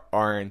there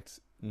aren't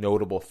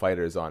notable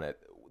fighters on it.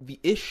 The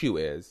issue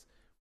is,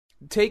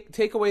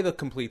 take away the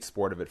complete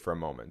sport of it for a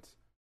moment,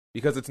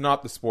 because it's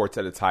not the sports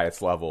at its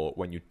highest level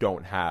when you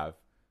don't have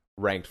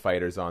ranked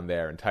fighters on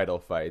there and title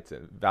fights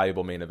and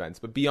valuable main events.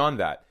 But beyond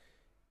that,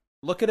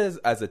 look at it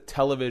as a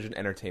television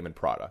entertainment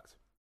product.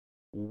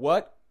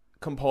 What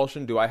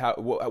compulsion do I have?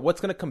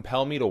 What's going to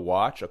compel me to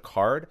watch a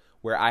card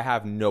where I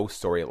have no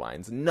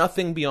storylines,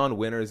 nothing beyond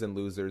winners and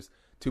losers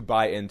to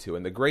buy into?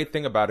 And the great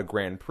thing about a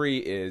Grand Prix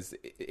is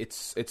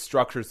it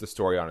structures the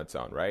story on its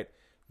own, right?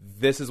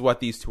 This is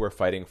what these two are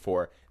fighting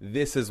for.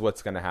 This is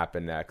what's going to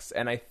happen next.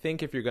 And I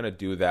think if you're going to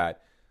do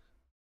that,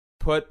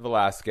 put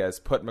Velasquez,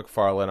 put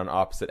McFarlane on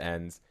opposite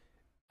ends,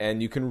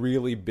 and you can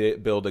really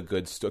build a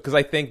good story. Because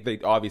I think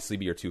they'd obviously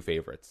be your two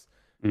favorites.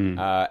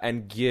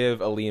 And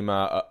give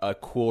Alima a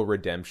cool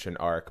redemption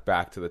arc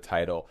back to the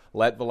title.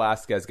 Let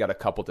Velasquez get a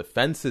couple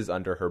defenses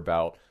under her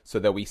belt so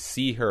that we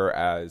see her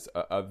as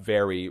a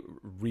very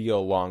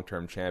real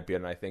long-term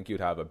champion. And I think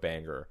you'd have a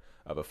banger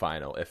of a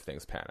final if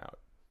things pan out.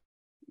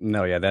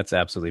 No, yeah, that's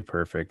absolutely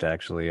perfect,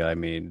 actually. I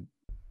mean,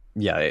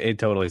 yeah, it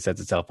totally sets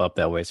itself up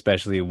that way,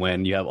 especially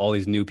when you have all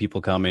these new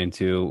people come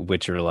into,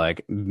 which are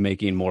like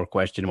making more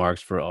question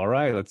marks for, all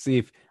right, let's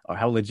see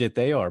how legit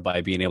they are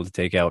by being able to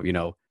take out,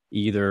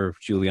 either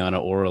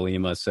Juliana or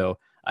Alima. So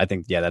I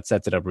think, yeah, that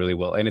sets it up really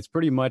well. And it's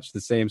pretty much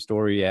the same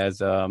story as,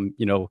 the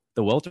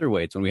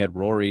welterweights when we had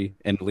Rory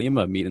and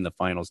Lima meet in the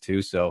finals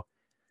too. So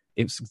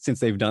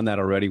since they've done that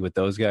already with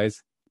those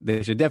guys,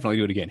 they should definitely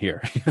do it again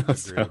here.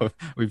 So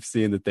we've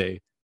seen that they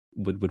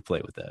would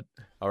play with that.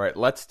 All right,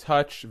 let's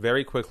touch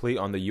very quickly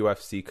on the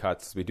UFC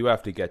cuts. We do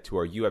have to get to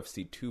our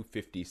UFC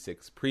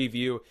 256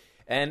 preview.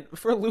 And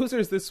for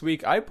losers this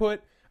week, I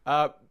put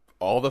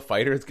all the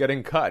fighters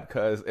getting cut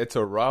because it's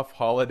a rough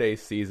holiday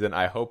season.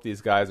 I hope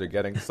these guys are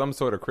getting some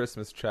sort of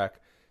Christmas check.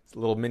 It's a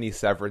little mini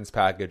severance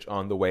package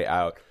on the way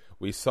out.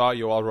 We saw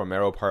Yoel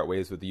Romero part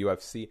ways with the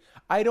UFC.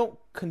 I don't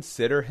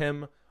consider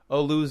him a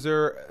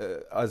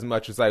loser as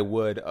much as I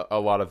would a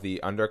lot of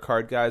the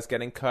undercard guys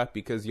getting cut,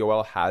 because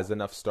Yoel has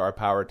enough star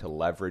power to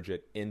leverage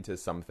it into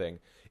something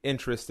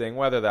interesting,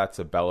 whether that's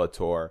a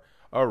Bellator,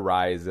 a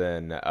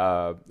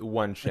Ryzen,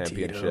 one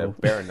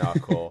championship, bare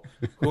knuckle.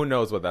 Who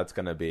knows what that's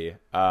going to be?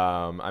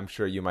 I'm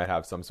sure you might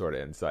have some sort of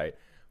insight.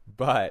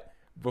 But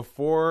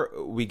before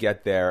we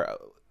get there,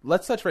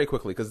 let's touch very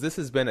quickly, because this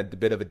has been a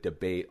bit of a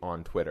debate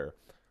on Twitter.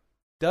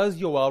 Does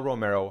Yoel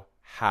Romero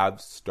have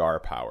star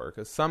power?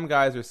 Because some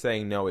guys are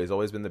saying no, he's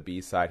always been the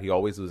B-side. He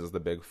always loses the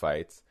big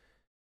fights.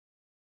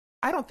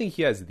 I don't think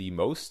he has the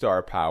most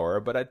star power,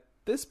 but at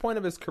this point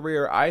of his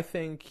career, I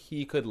think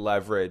he could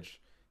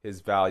leverage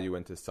his value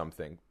into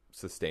something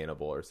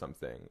sustainable or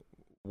something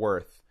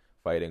worth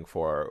fighting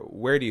for.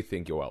 Where do you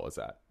think Yoel is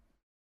at?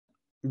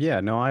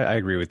 Yeah, no, I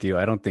agree with you.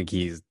 I don't think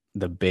he's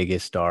the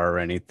biggest star or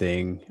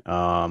anything,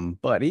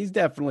 but he's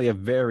definitely a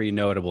very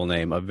notable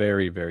name, a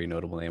very, very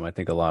notable name. I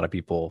think a lot of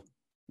people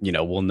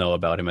we'll know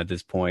about him at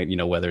this point,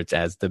 whether it's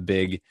as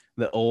the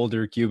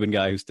older Cuban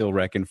guy who's still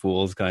wrecking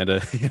fools kind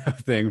of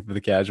thing for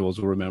the casuals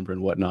will remember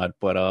and whatnot.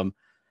 But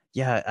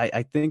yeah,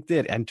 I think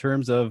that in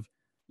terms of,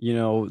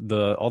 all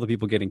the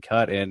people getting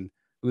cut, and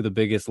who the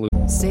biggest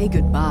Say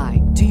goodbye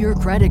to your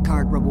credit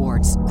card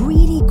rewards.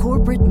 Greedy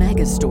corporate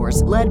mega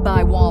stores, led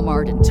by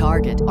Walmart and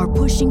Target, are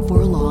pushing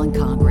for a law in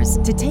Congress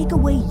to take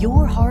away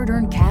your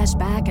hard-earned cash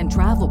back and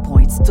travel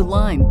points to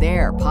line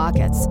their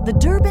pockets. The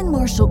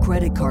Durbin-Marshall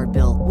credit card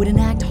bill would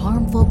enact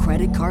harmful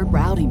credit card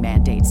routing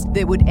mandates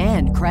that would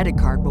end credit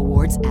card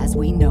rewards as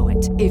we know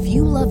it. If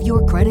you love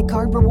your credit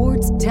card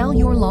rewards, tell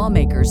your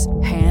lawmakers,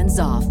 hands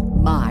off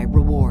my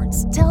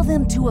rewards. Tell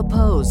them to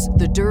oppose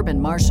the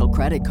Durbin-Marshall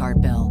credit card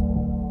bill.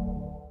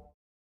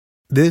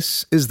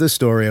 This is the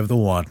story of the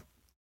one.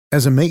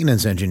 As a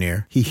maintenance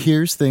engineer, he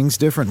hears things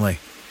differently.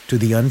 To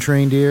the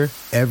untrained ear,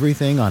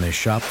 everything on his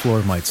shop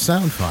floor might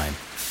sound fine,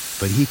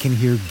 but he can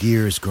hear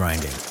gears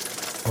grinding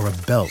or a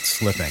belt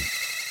slipping.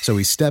 So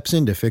he steps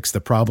in to fix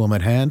the problem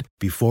at hand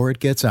before it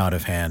gets out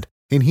of hand.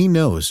 And he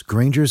knows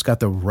Grainger's got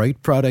the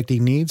right product he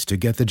needs to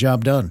get the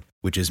job done,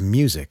 which is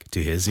music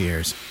to his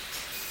ears.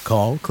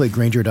 Call, click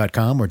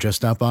Grainger.com, or just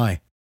stop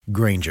by.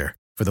 Grainger,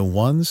 for the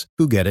ones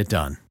who get it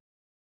done.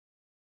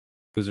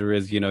 loser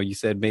is, you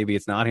said maybe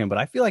it's not him, but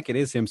I feel like it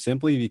is him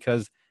simply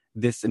because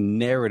this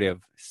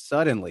narrative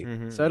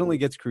suddenly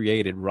gets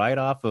created right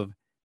off of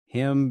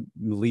him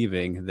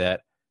leaving,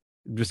 that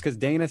just because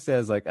Dana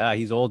says like,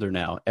 he's older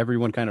now,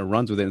 everyone kind of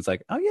runs with it. And it's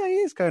like, oh yeah,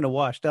 he's kind of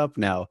washed up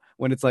now,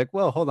 when it's like,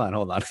 well, hold on.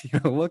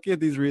 Look at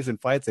these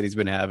recent fights that he's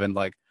been having.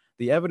 Like,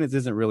 the evidence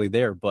isn't really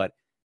there, but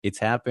it's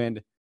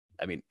happened.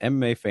 I mean,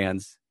 MMA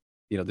fans,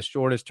 the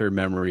shortest term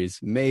memories,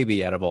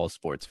 maybe out of all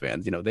sports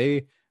fans,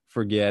 they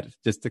forget,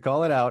 just to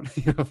call it out,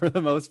 for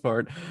the most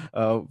part,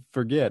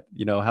 forget,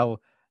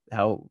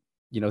 how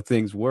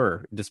things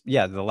were. Just,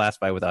 the last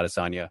fight with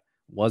Adesanya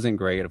wasn't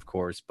great, of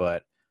course,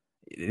 but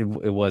it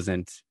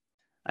wasn't.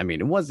 I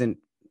mean, it was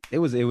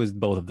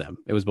both of them.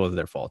 It was both of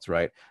their faults,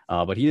 right?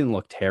 But he didn't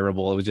look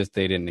terrible. It was just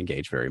they didn't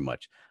engage very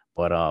much.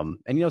 But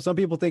and some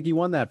people think he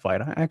won that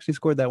fight. I actually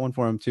scored that one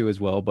for him too as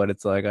well. But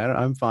it's like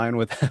I'm fine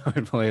with how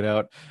it played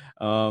out.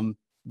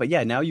 But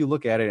yeah, now you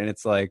look at it and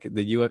it's like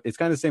it's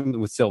kind of the same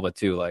with Silva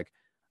too. Like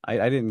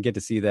I didn't get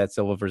to see that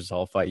Silva versus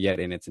Hall fight yet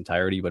in its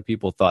entirety, but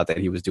people thought that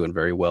he was doing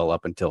very well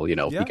up until he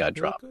got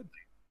dropped.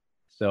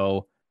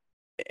 So.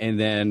 And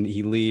then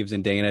he leaves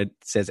and Dana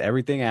says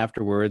everything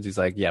afterwards. He's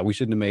like, yeah, we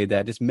shouldn't have made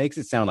that. Just makes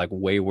it sound like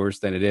way worse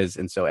than it is.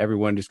 And so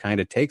everyone just kind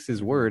of takes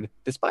his word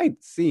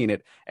despite seeing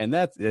it. And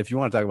that's, if you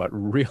want to talk about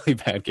really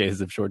bad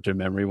cases of short-term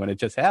memory when it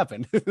just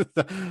happened.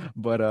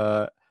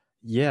 But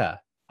yeah,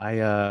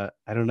 I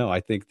don't know. I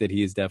think that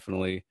he is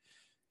definitely,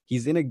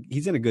 he's in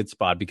a good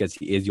spot because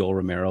he is Yoel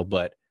Romero,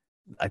 but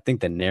I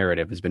think the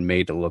narrative has been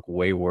made to look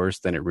way worse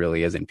than it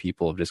really is. And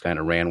people have just kind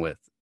of ran with,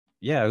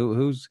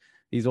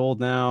 he's old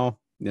now.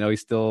 He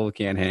still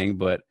can't hang,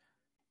 but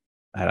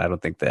I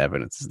don't think the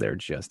evidence is there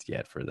just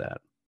yet for that.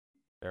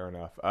 Fair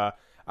enough.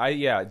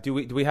 Do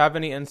we have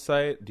any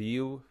insight? Do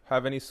you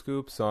have any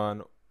scoops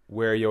on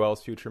where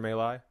Yoel's future may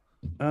lie?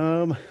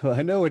 Well,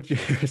 I know what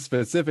you're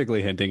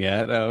specifically hinting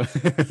at.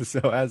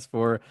 So as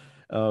for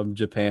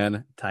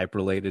Japan type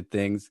related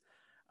things,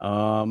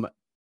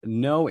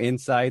 no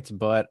insights,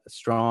 but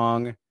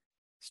strong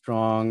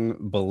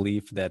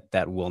belief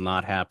that will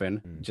not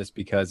happen just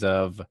because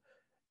of.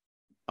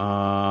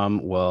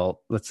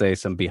 Let's say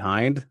some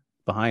behind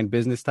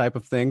business type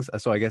of things.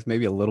 So I guess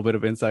maybe a little bit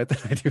of insight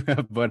that I do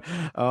have, but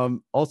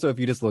also if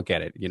you just look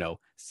at it,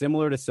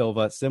 similar to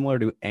Silva, similar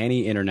to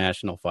any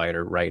international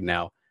fighter right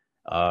now,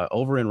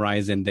 over in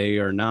Rizin, they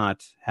are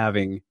not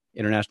having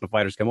international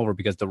fighters come over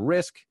because the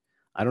risk,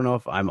 I don't know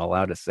if I'm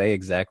allowed to say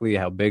exactly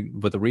how big,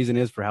 but the reason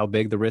is for how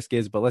big the risk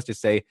is, but let's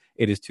just say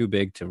it is too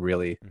big to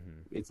really,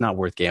 it's not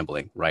worth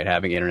gambling, right?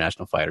 Having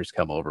international fighters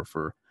come over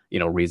for,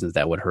 reasons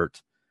that would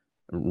hurt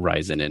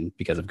Rizin and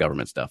because of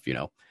government stuff,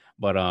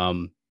 but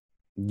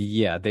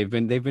they've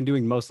been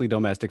doing mostly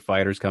domestic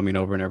fighters coming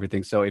over and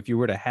everything. So if you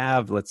were to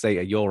have, let's say,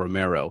 a Yoel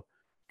Romero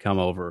come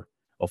over,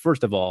 well,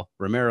 first of all,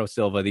 Romero,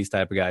 Silva, these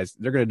type of guys,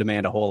 they're going to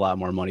demand a whole lot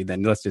more money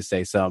than, let's just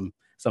say, some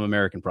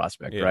American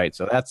prospect, right?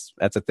 So that's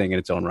a thing in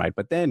its own right.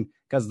 But then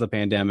because of the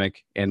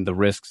pandemic and the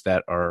risks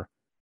that are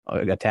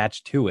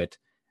attached to it,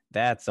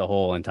 that's a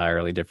whole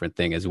entirely different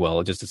thing as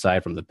well, just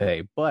aside from the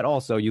pay. But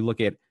also you look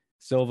at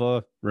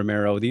Silva,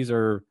 Romero, these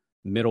are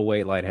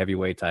middleweight, light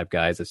heavyweight type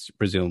guys,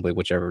 presumably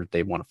whichever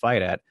they want to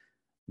fight at.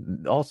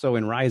 Also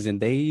in Rizin,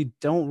 they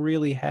don't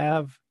really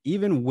have,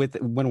 even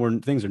when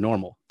things are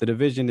normal, the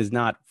division is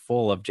not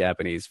full of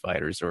Japanese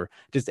fighters or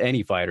just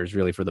any fighters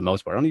really for the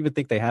most part. I don't even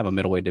think they have a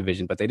middleweight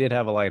division, but they did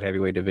have a light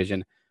heavyweight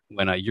division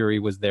when Yuri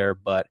was there,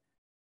 but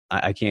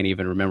I can't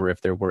even remember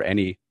if there were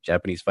any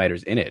Japanese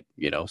fighters in it,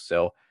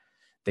 so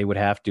they would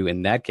have to,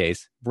 in that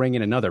case, bring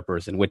in another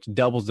person, which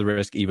doubles the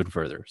risk even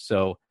further.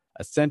 So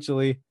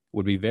essentially,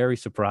 would be very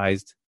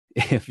surprised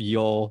if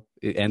Yoel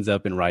ends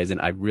up in Rizin.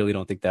 I really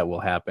don't think that will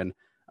happen.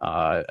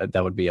 That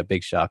would be a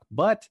big shock.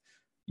 But,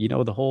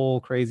 the whole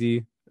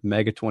crazy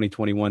Mega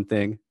 2021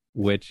 thing,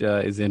 which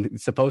is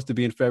supposed to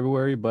be in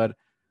February, but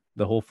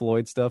the whole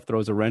Floyd stuff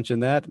throws a wrench in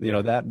that.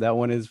 That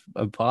one is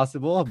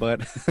possible,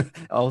 but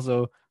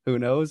also who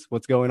knows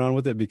what's going on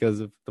with it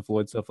because of the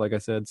Floyd stuff, like I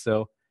said.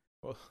 So,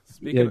 well,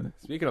 speaking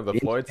of the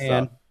Floyd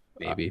stuff.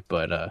 maybe,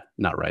 but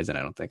not Ryzen,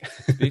 I don't think.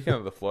 Speaking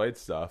of the Floyd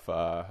stuff,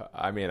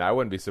 I mean, I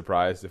wouldn't be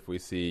surprised if we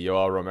see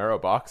Yoel Romero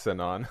boxing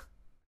on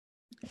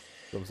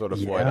some sort of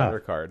Floyd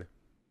undercard.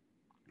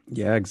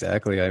 Yeah,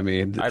 exactly. I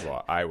mean,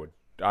 I would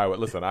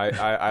listen.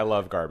 I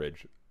love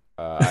garbage.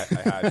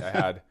 I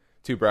had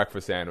 2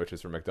 breakfast sandwiches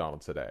from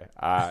McDonald's today.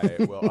 I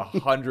will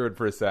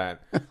 100%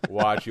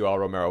 watch Yoel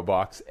Romero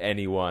box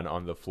anyone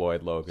on the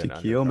Floyd Logan.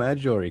 Shaquille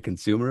Majori,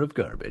 consumer of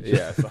garbage.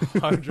 Yes,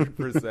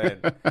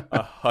 100%,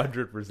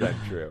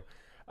 100% true.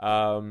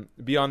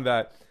 Beyond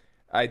that,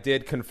 I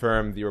did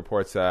confirm the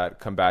reports that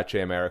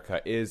Combate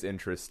America is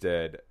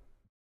interested,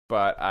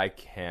 but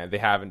they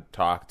haven't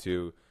talked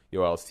to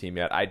Yoel's team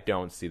yet. I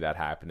don't see that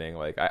happening.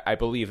 Like, I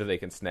believe that they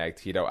can snag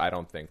Tito. I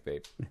don't think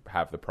they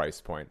have the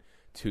price point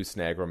to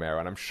snag Romero,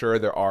 and I'm sure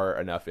there are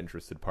enough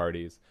interested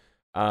parties.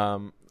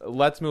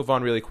 Let's move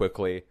on really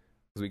quickly,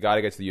 because we got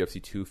to get to the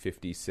UFC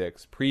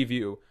 256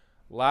 preview.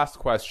 Last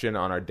question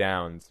on our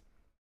downs.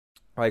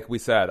 Like we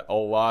said, a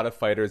lot of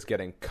fighters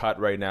getting cut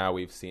right now.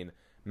 We've seen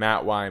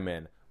Matt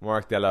Wyman,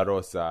 Mark De La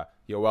Rosa,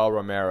 Yoel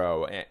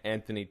Romero,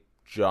 Anthony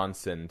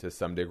Johnson to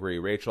some degree,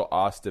 Rachel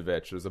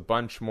Ostovich. There's a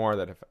bunch more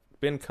that have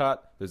been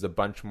cut. There's a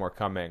bunch more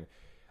coming.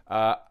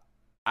 And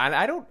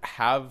I don't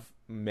have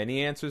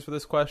many answers for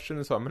this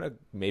question, so I'm going to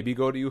maybe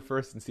go to you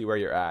first and see where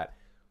you're at.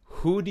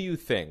 Who do you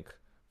think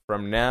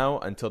from now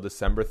until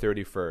December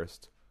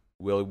 31st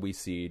will we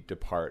see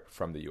depart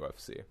from the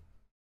UFC? Are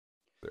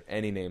there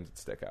any names that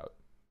stick out?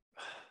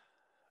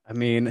 I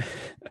mean,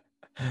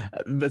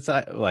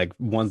 besides, like,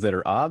 ones that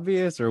are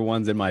obvious or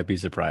ones that might be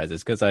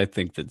surprises, because I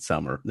think that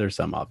there's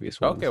some obvious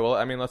ones. Okay, well,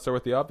 I mean, let's start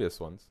with the obvious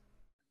ones.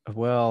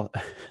 Well,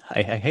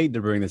 I hate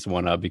to bring this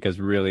one up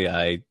because really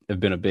I have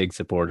been a big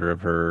supporter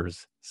of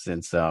hers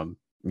since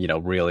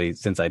really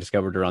since I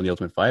discovered her on The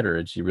Ultimate Fighter,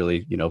 and she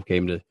really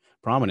came to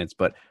prominence.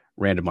 But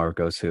Randa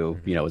Marcos, who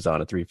was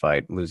on a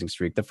 3-fight losing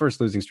streak, the first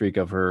losing streak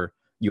of her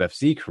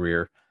UFC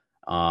career,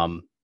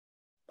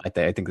 I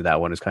think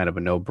that one is kind of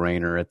a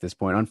no-brainer at this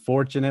point.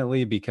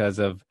 Unfortunately, because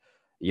of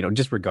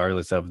just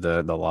regardless of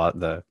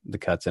the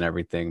cuts and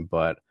everything,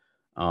 but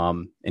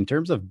in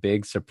terms of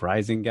big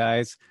surprising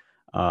guys.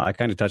 I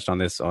kind of touched on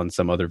this on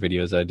some other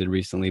videos I did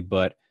recently,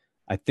 but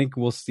I think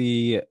we'll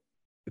see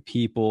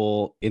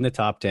people in the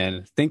top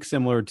 10 think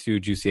similar to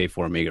Jussier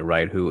Formiga,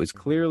 right? Who is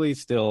clearly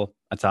still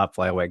a top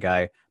flyweight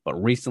guy, but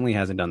recently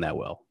hasn't done that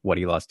well.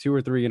 He lost 2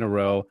 or 3 in a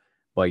row,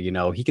 but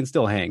he can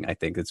still hang. I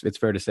think it's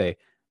fair to say.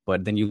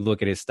 But then you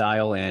look at his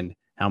style and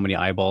how many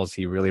eyeballs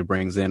he really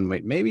brings in.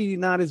 Maybe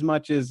not as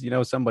much as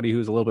somebody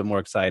who's a little bit more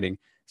exciting.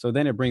 So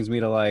then it brings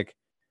me to like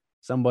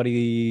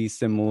somebody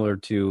similar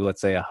to,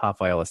 let's say, a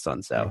Rafael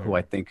Assunção, who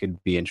I think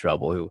could be in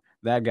trouble. Who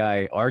that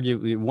guy,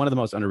 arguably one of the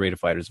most underrated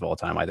fighters of all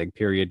time, I think,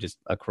 period, just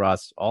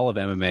across all of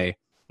MMA.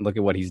 Look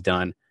at what he's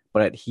done.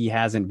 But he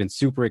hasn't been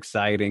super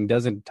exciting,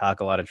 doesn't talk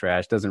a lot of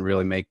trash, doesn't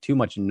really make too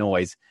much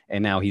noise.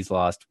 And now he's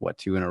lost,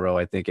 2 in a row,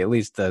 I think. At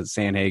least the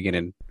Sandhagen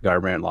and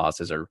Garbrandt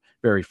losses are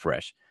very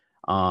fresh.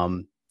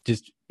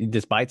 Just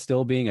despite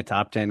still being a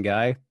top 10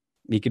 guy,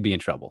 he could be in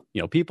trouble.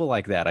 People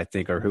like that, I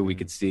think, are who we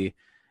could see.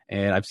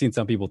 And I've seen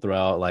some people throw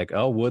out like,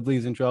 oh,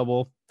 Woodley's in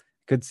trouble.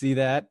 Could see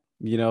that.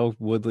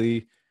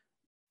 Woodley,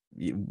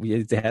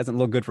 it hasn't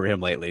looked good for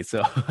him lately.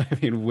 So, I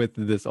mean, with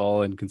this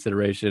all in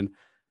consideration.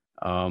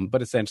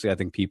 But essentially, I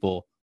think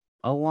people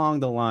along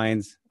the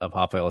lines of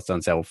Rafael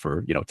Assunção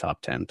for,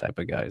 top 10 type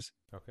of guys.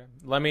 Okay.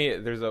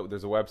 There's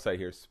a website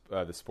here,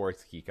 the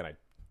Sports Geek, and I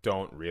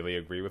don't really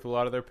agree with a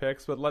lot of their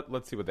picks, but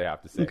let's see what they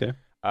have to say.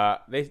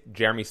 Okay.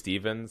 Jeremy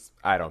Stevens,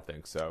 I don't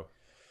think so.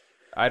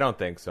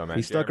 Man.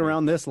 He stuck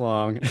around this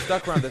long.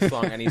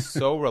 And he's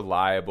so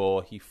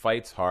reliable. He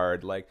fights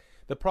hard. Like,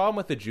 the problem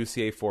with the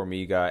Jussier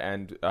Formiga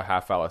and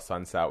Rafael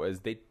Assunção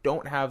is they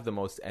don't have the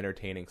most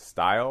entertaining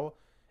style,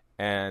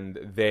 and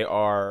they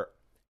are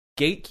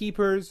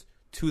gatekeepers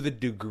to the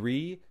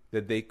degree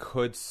that they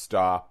could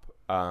stop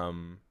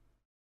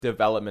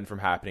development from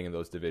happening in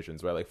those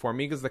divisions, right? Like,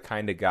 Formiga's the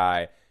kind of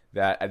guy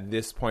that at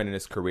this point in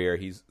his career,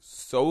 he's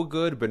so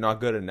good but not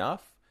good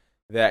enough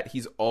that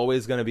he's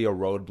always going to be a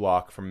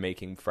roadblock from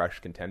making fresh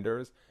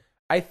contenders.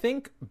 I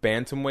think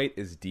bantamweight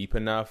is deep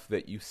enough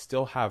that you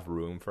still have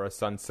room for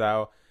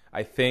Assunção.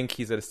 I think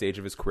he's at a stage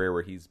of his career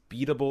where he's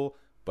beatable,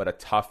 but a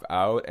tough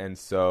out. And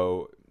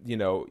so, you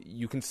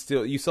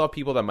still have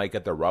people that might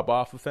get the rub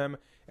off of him,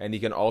 and he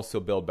can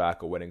also build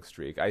back a winning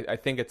streak. I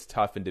think it's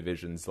tough in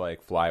divisions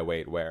like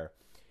flyweight where,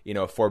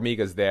 if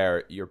Formiga's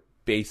there, you're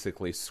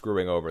basically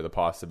screwing over the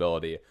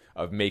possibility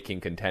of making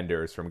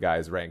contenders from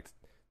guys ranked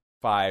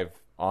 5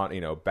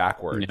 on,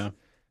 backwards.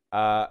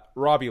 Yeah.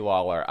 Robbie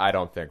Lawler, I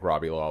don't think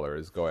Robbie Lawler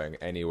is going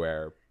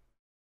anywhere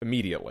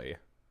immediately.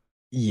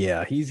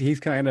 Yeah, he's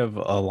kind of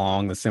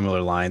along the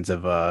similar lines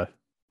of, I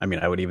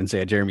would even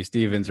say a Jeremy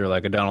Stevens or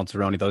like a Donald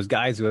Cerrone, those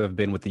guys who have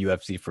been with the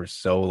UFC for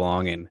so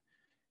long and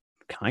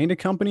kind of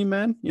company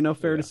men,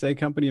 fair to say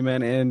company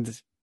men.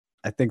 And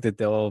I think that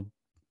they'll,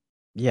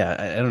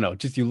 I don't know,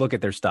 just you look at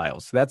their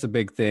styles. That's a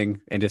big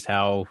thing, and just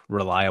how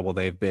reliable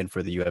they've been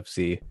for the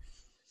UFC.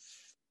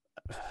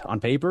 On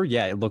paper,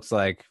 it looks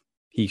like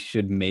he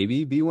should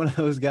maybe be one of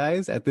those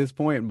guys at this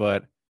point,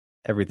 but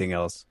everything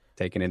else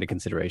taken into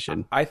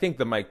consideration. I think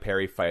the Mike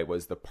Perry fight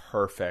was the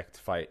perfect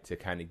fight to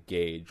kind of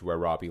gauge where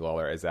Robbie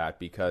Lawler is at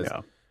because,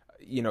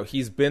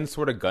 he's been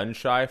sort of gun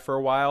shy for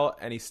a while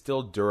and he's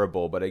still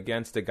durable, but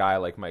against a guy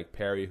like Mike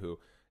Perry who,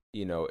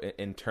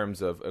 in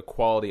terms of a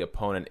quality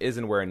opponent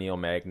isn't where Neil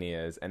Magny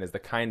is and is the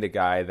kind of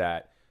guy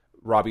that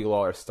Robbie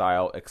Lawler's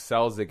style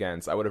excels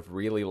against. I would have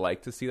really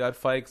liked to see that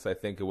fight because I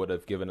think it would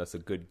have given us a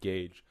good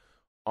gauge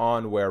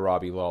on where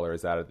Robbie Lawler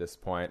is at this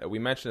point. We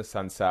mentioned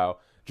Sansao.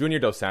 Junior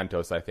Dos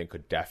Santos, I think,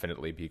 could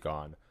definitely be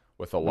gone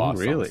with a loss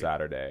on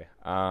Saturday.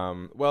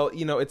 Well,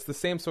 it's the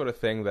same sort of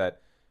thing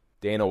that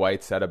Dana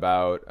White said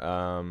about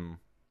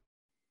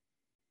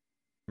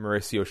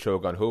Mauricio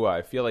Shogun Rua.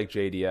 I feel like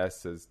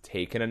JDS has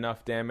taken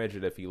enough damage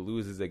that if he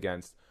loses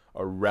against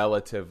a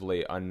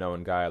relatively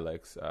unknown guy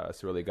like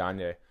Cyril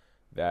Gagne,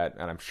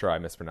 and I'm sure I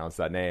mispronounced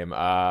that name.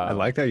 I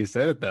liked how you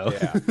said it, though.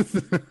 Yeah.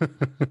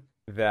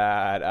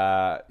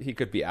 That he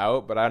could be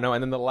out, but I don't know.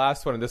 And then the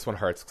last one, and this one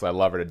hurts because I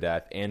love her to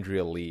death,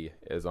 Andrea Lee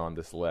is on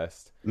this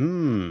list. I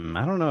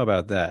don't know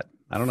about that.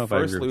 I don't know if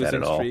I agree with that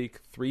at all. First losing streak,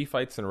 3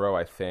 fights in a row,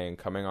 I think,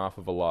 coming off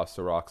of a loss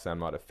to Roxanne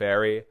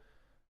Modafferi.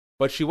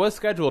 But she was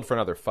scheduled for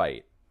another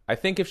fight. I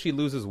think if she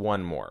loses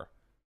one more,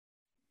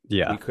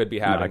 we could be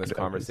having this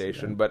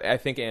conversation. But I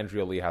think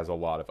Andrea Lee has a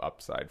lot of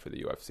upside for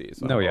the UFC,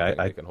 so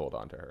I can hold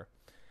on to her.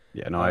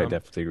 Yeah, no, I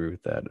definitely agree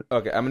with that.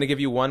 Okay, I'm going to give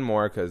you one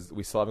more because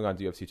we still haven't gone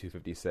to UFC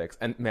 256.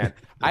 And man,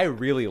 I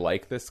really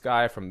like this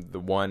guy from the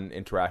one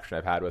interaction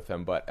I've had with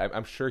him, but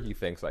I'm sure he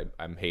thinks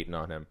I'm hating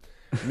on him.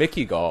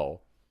 Mickey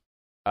Gall.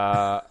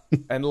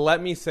 And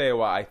let me say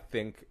why I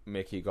think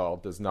Mickey Gall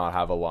does not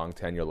have a long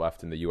tenure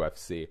left in the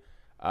UFC.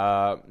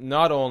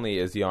 Not only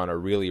is he on a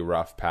really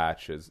rough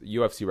patch, his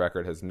UFC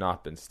record has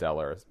not been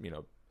stellar.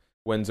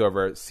 Wins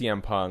over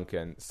CM Punk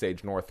and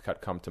Sage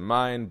Northcutt come to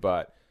mind,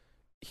 but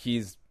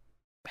he's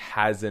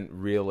hasn't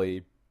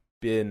really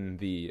been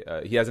he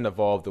hasn't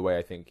evolved the way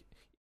I think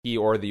he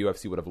or the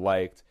UFC would have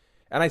liked.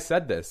 And I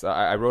said this,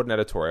 I wrote an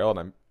editorial,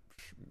 and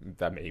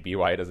that may be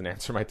why he doesn't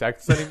answer my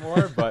texts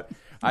anymore, but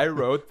I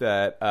wrote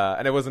that,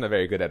 and it wasn't a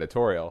very good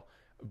editorial,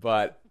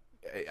 but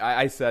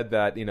I said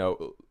that,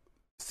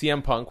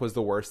 CM Punk was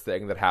the worst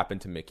thing that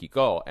happened to Mickey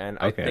Gall. And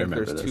I think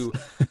there's two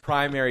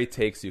primary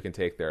takes you can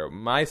take there.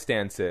 My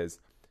stance is,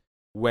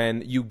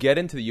 when you get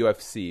into the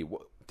UFC,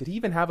 did he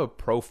even have a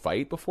pro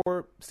fight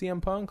before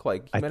CM Punk?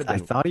 Like, he might have been, I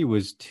thought he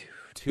was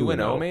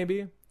 2-0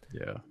 maybe?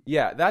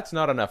 Yeah, that's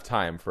not enough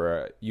time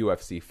for a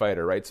UFC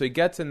fighter, right? So he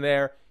gets in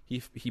there,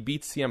 he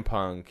beats CM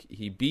Punk,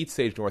 he beats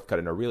Sage Northcutt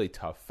in a really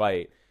tough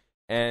fight,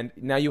 and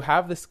now you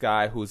have this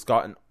guy who's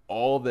gotten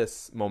all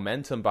this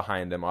momentum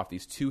behind him off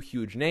these two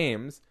huge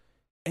names,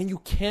 and you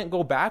can't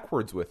go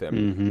backwards with him.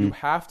 Mm-hmm. You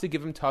have to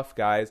give him tough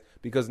guys,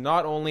 because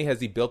not only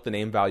has he built the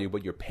name value,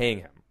 but you're paying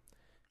him.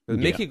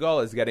 Mickey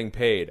Gall is getting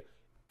paid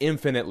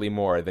infinitely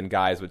more than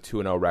guys with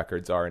 2-0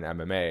 records are in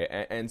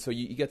MMA. And so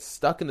you get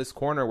stuck in this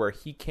corner where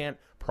he can't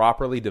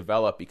properly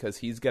develop because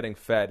he's getting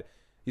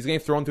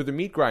thrown through the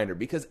meat grinder,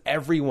 because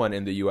everyone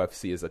in the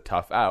UFC is a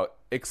tough out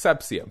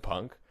except CM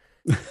Punk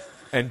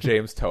and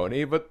James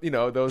Toney. But,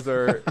 those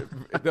are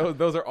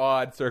those are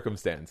odd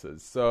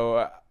circumstances.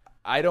 So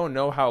I don't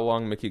know how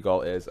long Mickey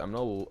Gall is. I'm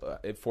going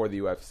to, for the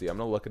UFC, I'm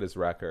going to look at his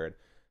record.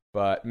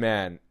 But,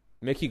 man,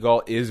 Mickey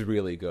Gall is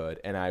really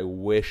good, and I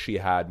wish he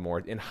had more.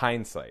 In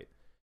hindsight,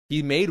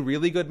 he made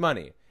really good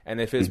money,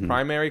 and if his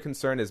primary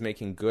concern is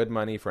making good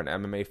money for an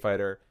MMA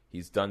fighter,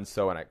 he's done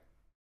so, and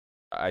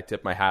I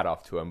tip my hat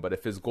off to him. But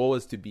if his goal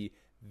is to be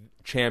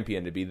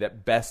champion, to be the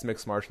best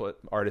mixed martial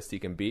artist he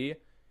can be,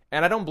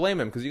 and I don't blame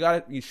him, because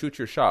you shoot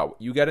your shot.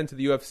 You get into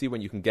the UFC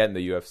when you can get in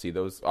the UFC.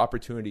 Those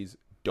opportunities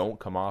don't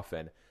come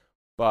often.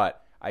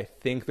 But I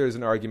think there's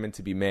an argument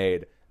to be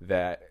made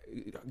that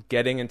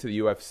getting into the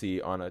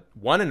UFC on a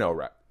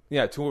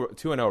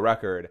 2-0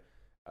 record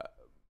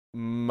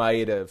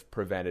might have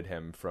prevented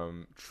him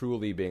from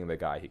truly being the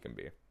guy he can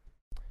be.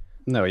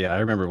 No, yeah, I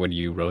remember when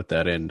you wrote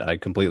that, and I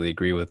completely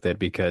agree with it,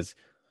 because,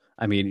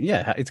 I mean,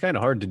 yeah, it's kind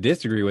of hard to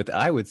disagree with,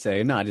 I would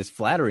say, not just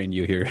flattering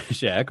you here,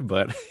 Shaq,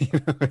 but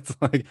it's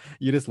like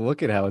you just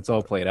look at how it's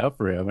all played out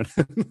for him,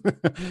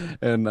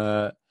 and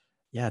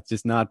yeah, it's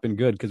just not been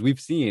good, because we've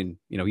seen,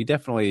 he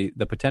definitely,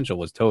 the potential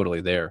was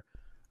totally there.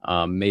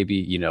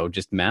 Maybe,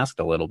 just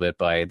masked a little bit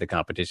by the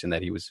competition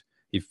that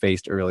he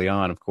faced early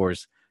on, of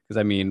course. Because,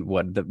 I mean,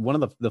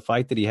 one of the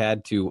fight that he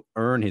had to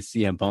earn his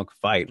CM Punk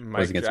fight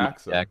was against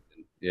Jackson. Mike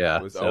Jackson. Yeah.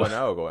 It was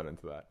 0-0 going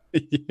into that.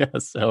 Yeah,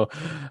 so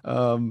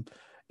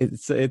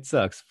it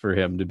sucks for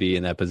him to be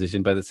in that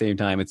position. But at the same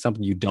time, it's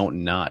something you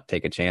don't not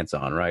take a chance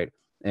on, right?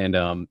 And,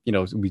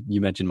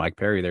 you mentioned Mike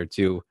Perry there,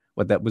 too.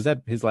 Was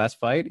that his last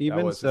fight even?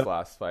 That was his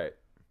last fight.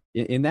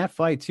 In that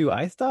fight, too,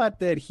 I thought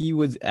that he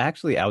was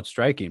actually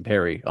outstriking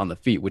Perry on the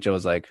feet, which I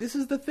was like... This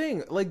is the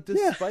thing. Like,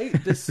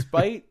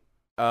 despite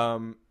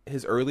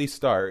his early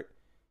start,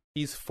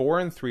 he's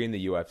 4-3 in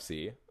the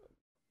UFC.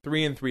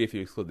 3-3 if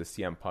you exclude the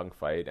CM Punk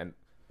fight. And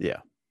yeah.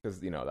 Because,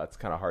 that's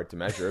kind of hard to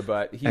measure.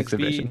 But he's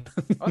exhibition.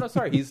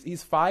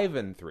 he's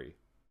 5-3.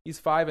 He's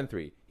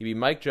 5-3. He beat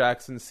Mike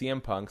Jackson,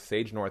 CM Punk,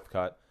 Sage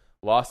Northcutt,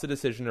 lost a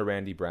decision to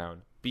Randy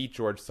Brown, beat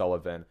George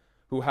Sullivan,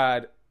 who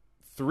had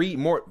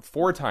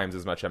 4 times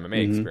as much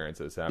MMA experience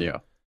as him. Yeah.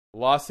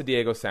 Lost to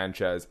Diego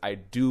Sanchez. I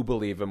do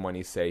believe him when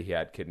he say he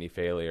had kidney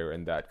failure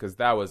and that, because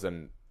that was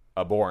an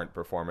abhorrent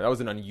performance. That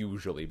was an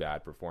unusually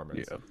bad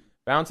performance. Yeah.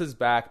 Bounces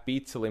back,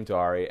 beats Salim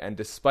Touari, and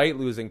despite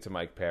losing to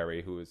Mike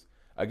Perry, who is,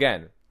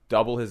 again,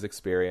 double his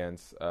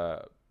experience,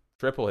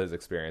 triple his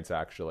experience,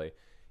 actually,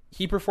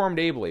 he performed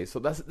ably. So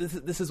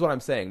this is what I'm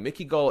saying.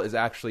 Mickey Gall is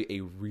actually a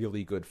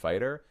really good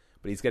fighter,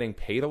 but he's getting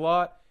paid a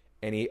lot,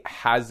 and he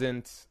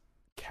hasn't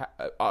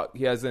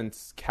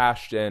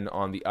cashed in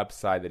on the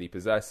upside that he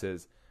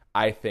possesses,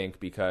 I think,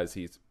 because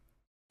he's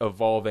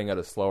evolving at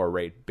a slower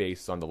rate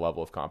based on the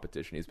level of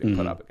competition he's being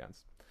put up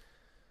against.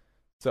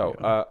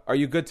 So, are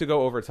you good to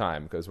go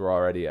overtime? Because we're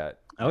already at...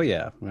 Oh,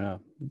 yeah.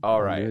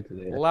 All right.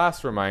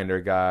 Last reminder,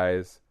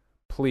 guys.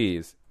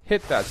 Please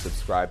hit that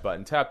subscribe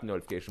button. Tap the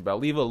notification bell.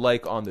 Leave a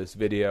like on this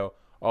video.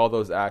 All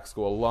those acts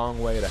go a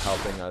long way to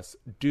helping us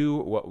do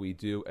what we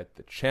do at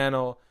the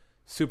channel.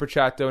 Super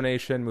chat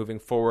donation moving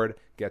forward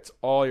gets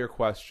all your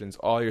questions,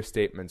 all your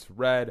statements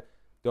read.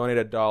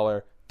 Donate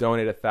 $1.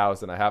 Donate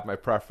 1,000. I have my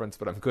preference,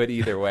 but I'm good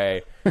either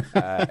way.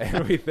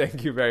 And we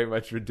thank you very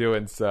much for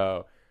doing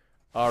so.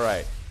 All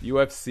right,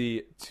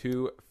 UFC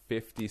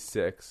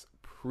 256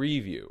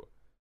 preview.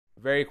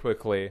 Very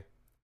quickly,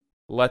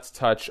 let's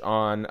touch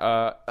on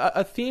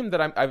a theme that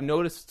I've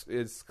noticed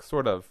is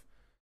sort of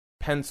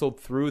penciled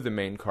through the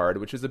main card,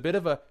 which is a bit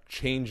of a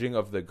changing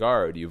of the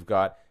guard. You've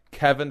got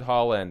Kevin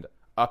Holland,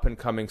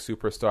 up-and-coming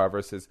superstar,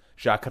 versus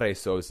Jacare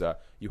Souza.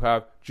 You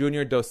have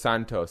Junior Dos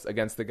Santos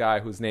against the guy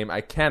whose name I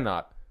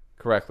cannot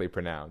correctly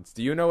pronounce.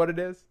 Do you know what it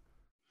is?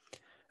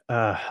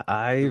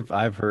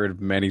 I've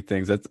heard many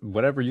things. That's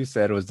whatever you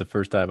said was the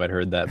first time I'd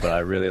heard that, but I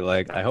really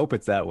I hope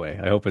it's that way.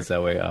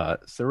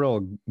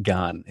 Cyril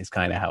Gane is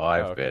kind of how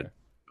I've been.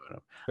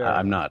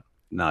 I'm not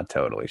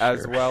totally sure.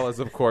 As well as,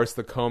 of course,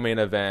 the co-main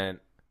event,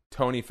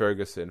 Tony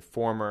Ferguson,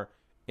 former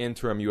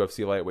interim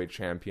UFC lightweight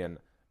champion,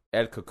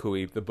 Ed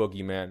Kukui, the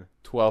boogeyman,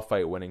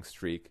 12-fight winning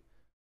streak,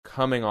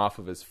 coming off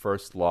of his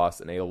first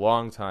loss in a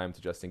long time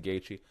to Justin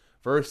Gaethje,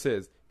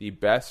 versus the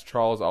best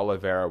Charles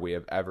Oliveira we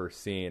have ever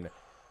seen.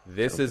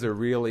 This is a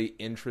really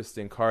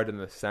interesting card in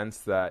the sense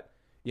that,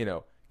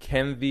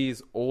 can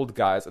these old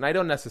guys, and I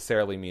don't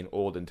necessarily mean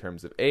old in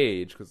terms of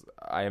age, because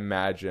I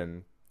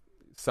imagine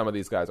some of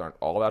these guys aren't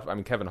all that. I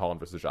mean, Kevin Holland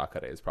versus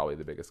Jacare is probably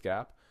the biggest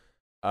gap.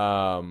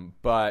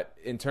 But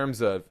in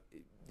terms of,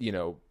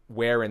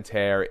 wear and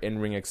tear,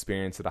 in-ring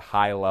experience at a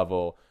high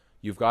level,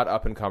 you've got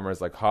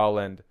up-and-comers like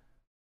Holland,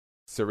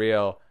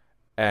 Cyril,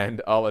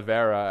 and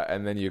Oliveira,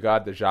 and then you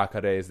got the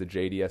Jacares, the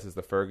JDSs,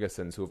 the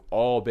Fergusons, who have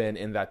all been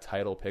in that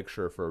title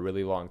picture for a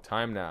really long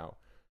time now.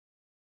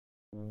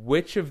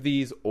 Which of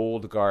these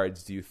old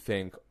guards do you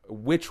think,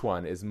 which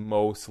one is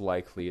most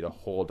likely to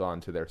hold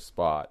on to their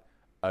spot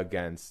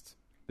against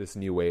this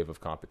new wave of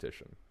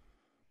competition?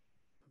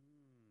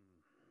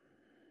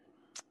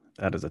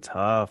 That is a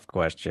tough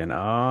question.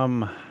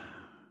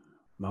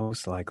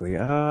 Most likely.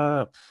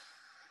 I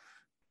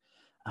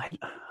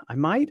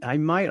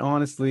might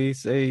honestly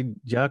say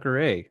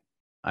Jacare.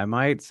 I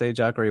might say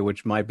Jacare,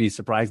 which might be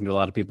surprising to a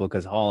lot of people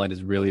because Holland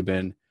has really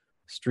been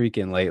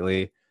streaking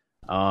lately.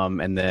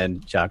 And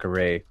then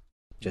Jacare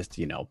just,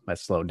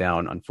 has slowed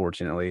down,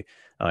 unfortunately,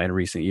 in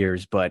recent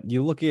years. But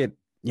you look at,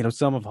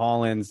 some of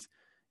Holland's,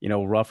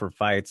 rougher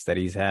fights that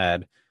he's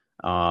had,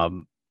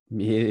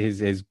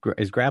 his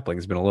grappling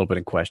has been a little bit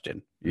in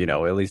question,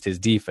 at least his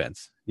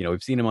defense.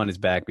 We've seen him on his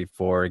back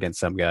before against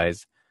some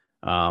guys.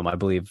 I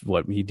believe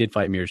he did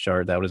fight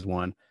Mearshart. That was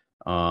one.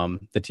 The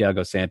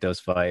Thiago Santos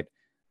fight,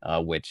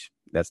 which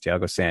that's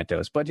Thiago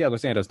Santos, but Thiago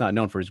Santos not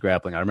known for his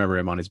grappling. I remember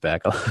him on his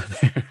back.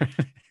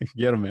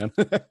 Get him, man.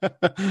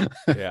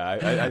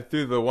 Yeah, I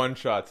threw the one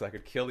shots. I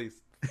could kill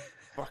these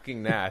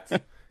fucking gnats.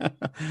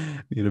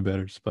 Need a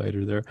better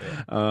spider there.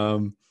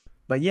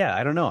 But yeah,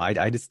 I don't know.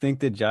 I just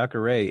think that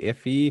Jacare,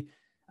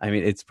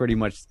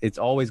 it's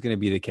always going to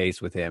be the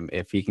case with him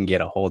if he can get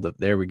a hold of.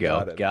 There we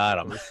go. Got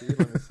him.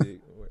 Let me see.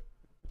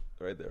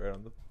 Right there, right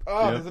on the.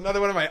 Oh, yeah. There's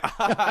another one in my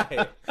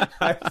eye.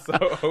 I'm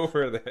so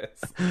over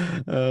this.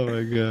 Oh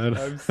my god.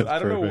 I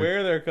don't know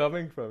where they're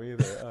coming from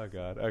either. Oh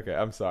god. Okay,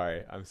 I'm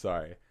sorry.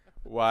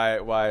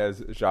 Why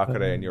is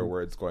Jacare, in your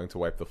words, going to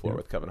wipe the floor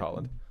with Kevin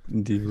Holland?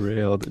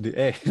 Derailed.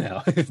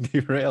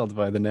 Derailed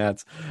by the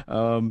gnats.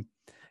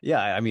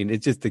 Yeah,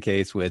 it's just the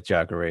case with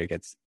Jacare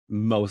against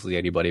mostly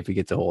anybody. If he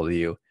gets a hold of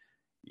you,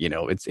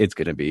 it's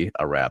going to be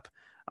a wrap.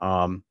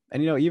 And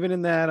even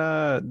in that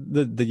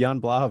the Jan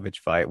Blachowicz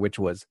fight, which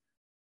was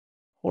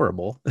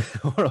horrible,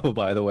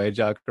 by the way,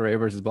 Jacare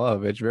versus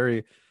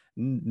Blachowicz,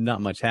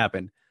 not much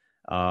happened.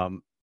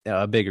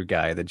 A bigger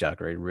guy that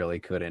Jacare really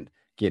couldn't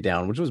get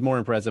down, which was more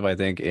impressive, I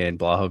think, in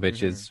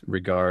Blachowicz's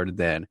regard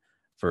than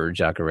for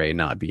Jacare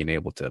not being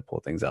able to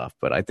pull things off.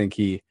 But I think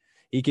he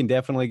can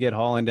definitely get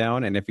Holland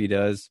down, and if he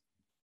does,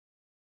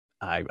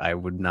 I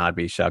would not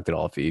be shocked at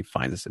all if he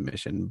finds a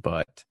submission.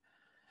 But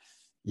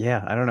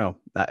Yeah, I don't know.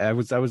 I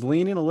was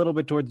leaning a little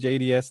bit towards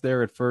JDS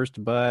there at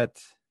first,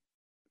 but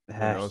Who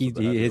knows with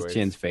the his chin's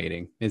heavyweights?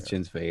 fading. His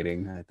chin's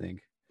fading, I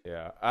think.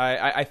 Yeah,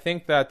 I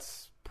think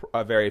that's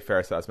a very fair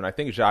assessment. I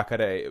think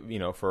Jacare,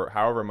 for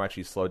however much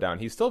he's slowed down,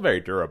 he's still very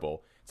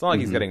durable. It's not like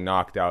he's getting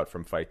knocked out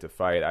from fight to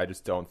fight. I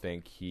just don't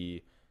think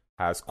he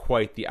has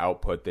quite the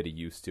output that he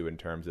used to in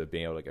terms of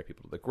being able to get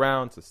people to the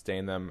ground,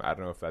 sustain them. I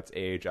don't know if that's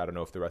age. I don't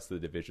know if the rest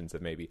of the divisions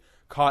have maybe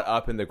caught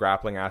up in the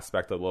grappling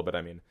aspect a little bit.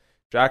 I mean,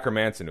 Jack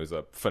Hermanson, who's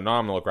a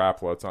phenomenal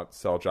grappler, let's not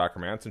sell Jack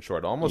Hermanson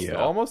short,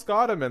 almost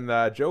got him in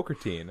the Joker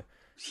team.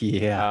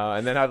 Yeah.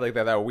 And then had like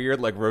that weird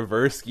like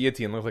reverse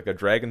guillotine, looked like a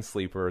dragon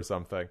sleeper or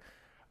something.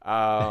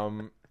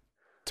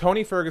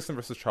 Tony Ferguson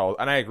versus Charles,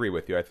 and I agree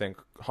with you. I think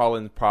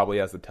Holland probably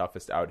has the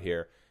toughest out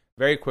here.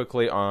 Very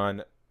quickly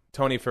on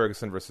Tony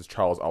Ferguson versus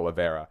Charles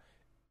Oliveira.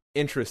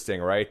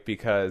 Interesting, right?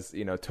 Because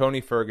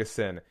Tony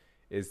Ferguson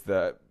is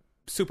the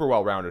super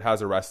well-rounded,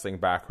 has a wrestling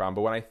background,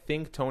 but when I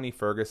think Tony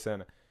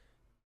Ferguson,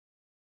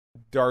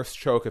 Darce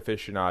choke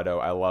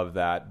aficionado, I love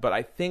that. But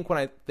I think when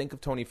I think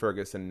of Tony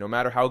Ferguson, no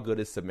matter how good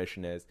his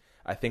submission is,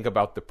 I think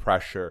about the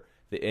pressure,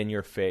 the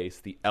in-your-face,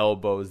 the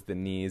elbows, the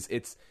knees.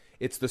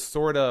 It's the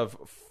sort of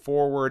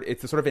forward,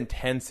 it's the sort of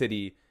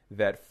intensity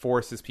that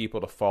forces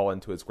people to fall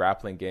into his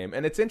grappling game.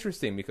 And it's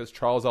interesting because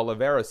Charles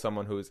Oliveira is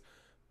someone who's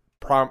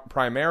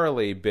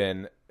primarily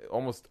been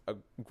almost a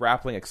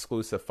grappling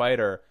exclusive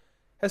fighter,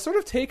 has sort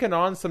of taken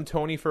on some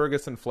Tony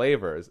Ferguson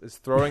flavors, is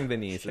throwing the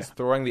knees, is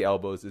throwing the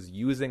elbows, is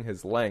using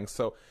his length.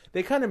 So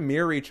they kind of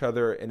mirror each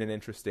other in an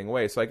interesting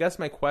way. So I guess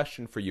my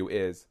question for you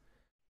is,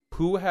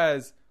 who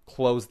has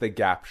closed the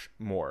gap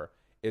more?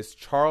 Is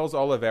Charles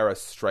Oliveira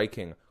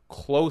striking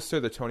closer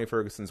to Tony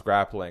Ferguson's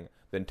grappling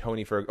than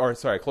closer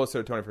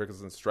to Tony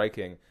Ferguson's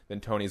striking than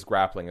Tony's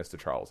grappling is to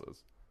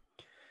Charles's?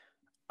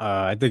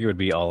 I think it would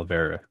be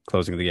Oliveira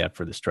closing the gap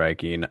for the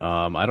striking.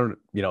 I don't,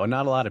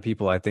 not a lot of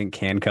people I think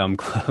can come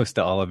close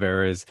to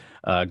Oliveira's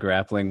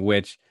grappling,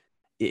 which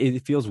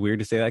it feels weird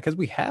to say that because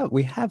we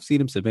have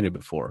seen him submitted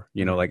before.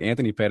 Like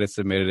Anthony Pettis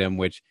submitted him,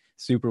 which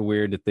super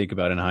weird to think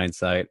about in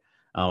hindsight.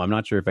 I'm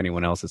not sure if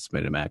anyone else has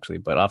submitted him actually,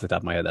 but off the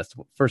top of my head, that's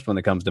the first one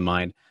that comes to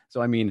mind.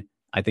 So I mean,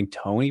 I think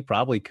Tony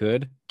probably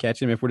could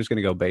catch him if we're just going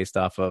to go based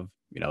off of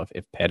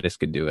if Pettis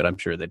could do it. I'm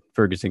sure that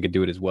Ferguson could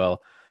do it as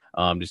well.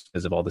 Just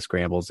because of all the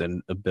scrambles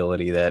and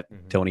ability that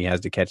Tony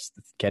has to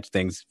catch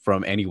things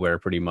from anywhere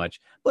pretty much.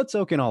 But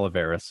so can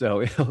Oliveira.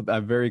 So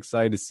I'm very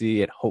excited to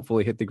see it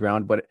hopefully hit the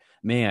ground. But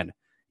man,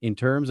 in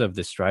terms of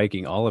the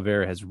striking,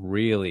 Oliveira has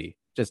really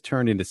just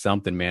turned into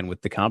something, man,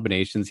 with the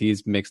combinations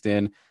he's mixed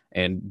in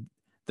and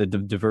the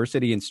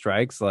diversity in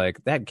strikes.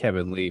 Like that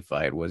Kevin Lee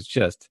fight was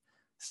just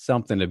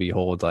something to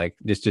behold. Like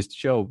just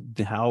show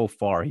how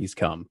far he's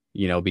come,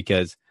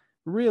 because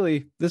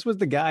really this was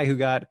the guy who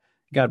got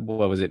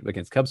what was it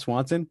against Cub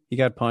Swanson? He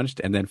got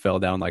punched and then fell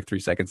down like 3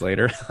 seconds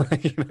later.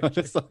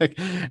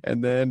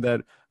 And then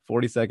that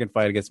 40-second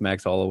fight against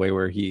Max Holloway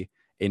where he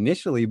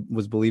initially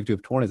was believed to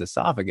have torn his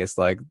esophagus.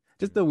 Like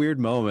just the weird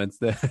moments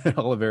that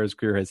Oliveira's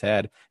career has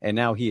had, and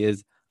now he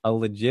is a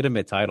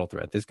legitimate title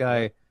threat. This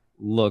guy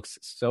looks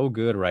so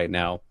good right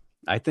now.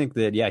 I think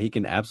that he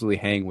can absolutely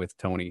hang with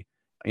Tony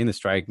in the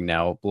striking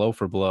now, blow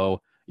for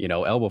blow,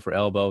 elbow for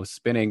elbow,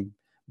 spinning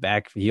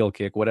back heel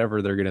kick,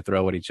 whatever they're going to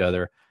throw at each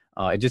other.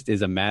 It just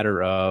is a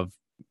matter of,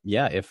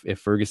 if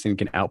Ferguson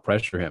can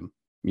outpressure him,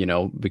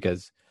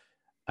 because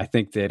I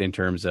think that in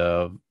terms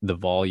of the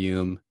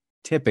volume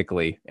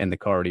typically and the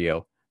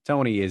cardio,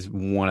 Tony is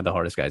one of the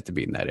hardest guys to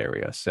beat in that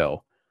area.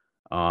 So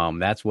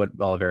that's what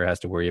Oliveira has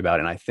to worry about.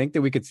 And I think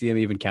that we could see him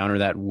even counter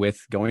that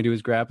with going to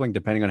his grappling,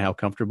 depending on how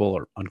comfortable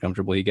or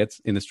uncomfortable he gets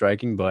in the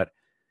striking. But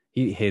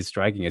his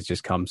striking has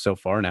just come so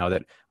far now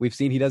that we've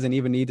seen he doesn't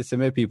even need to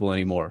submit people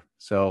anymore.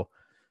 So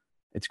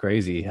it's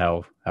crazy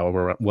how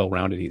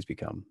well-rounded he's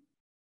become.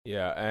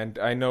 Yeah, and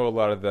I know a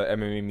lot of the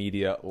MMA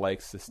media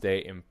likes to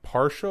stay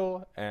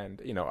impartial,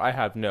 and, I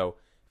have no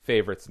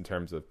favorites in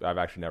terms of, I've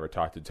actually never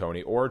talked to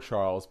Tony or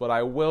Charles, but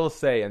I will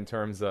say in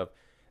terms of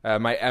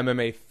my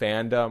MMA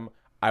fandom,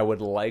 I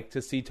would like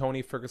to see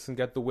Tony Ferguson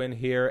get the win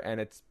here, and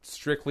it's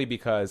strictly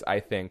because I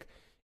think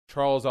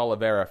Charles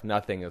Oliveira, if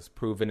nothing, has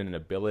proven an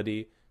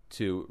ability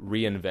to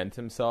reinvent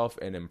himself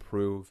and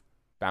improve,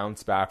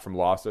 bounce back from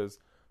losses.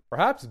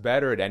 Perhaps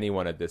better at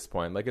anyone at this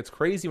point. Like, it's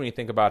crazy when you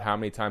think about how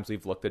many times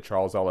we've looked at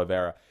Charles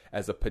Oliveira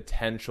as a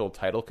potential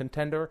title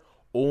contender,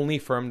 only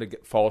for him to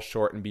fall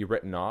short and be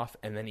written off,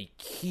 and then he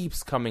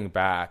keeps coming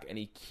back, and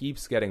he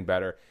keeps getting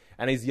better,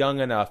 and he's young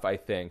enough, I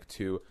think,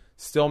 to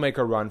still make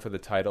a run for the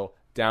title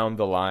down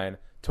the line.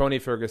 Tony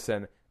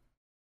Ferguson,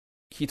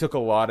 he took a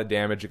lot of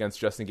damage against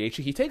Justin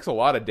Gaethje. He takes a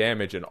lot of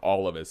damage in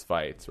all of his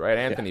fights, right?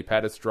 Anthony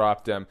Pettis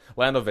dropped him.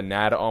 Lando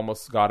Venata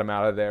almost got him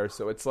out of there.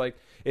 So it's like,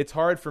 it's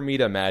hard for me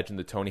to imagine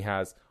that Tony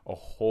has a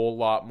whole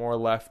lot more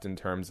left in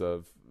terms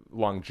of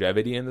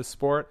longevity in the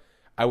sport.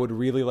 I would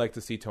really like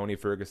to see Tony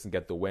Ferguson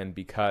get the win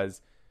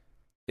because,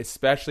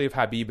 especially if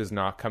Khabib is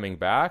not coming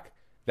back,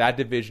 that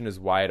division is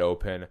wide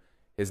open.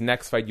 His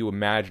next fight, you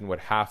imagine, would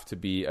have to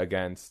be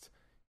against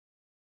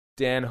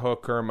Dan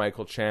Hooker,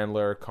 Michael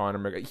Chandler, Conor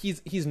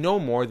McGregor. He's no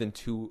more than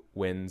 2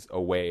 wins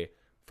away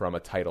from a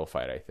title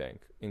fight, I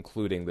think,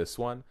 including this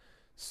one.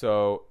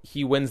 So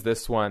he wins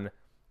this one,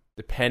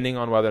 depending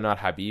on whether or not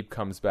Khabib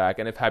comes back.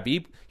 And if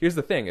Khabib, here's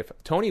the thing, if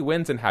Tony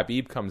wins and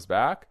Khabib comes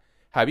back,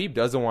 Khabib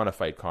doesn't want to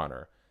fight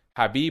Conor.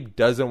 Khabib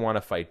doesn't want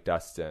to fight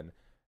Dustin.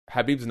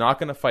 Khabib's not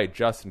going to fight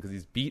Justin because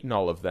he's beaten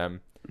all of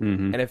them.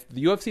 Mm-hmm. And if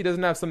the UFC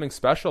doesn't have something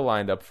special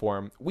lined up for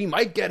him, we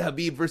might get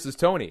Khabib versus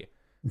Tony.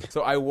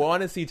 So I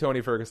want to see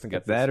Tony Ferguson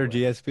get that or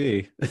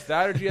GSP. It's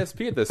that or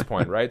GSP at this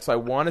point, right? So I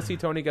want to see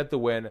Tony get the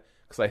win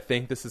because I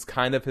think this is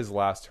kind of his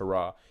last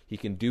hurrah. He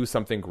can do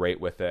something great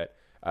with it.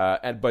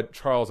 But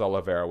Charles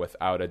Oliveira,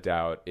 without a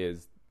doubt,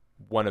 is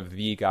one of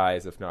the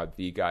guys, if not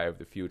the guy of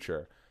the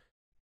future.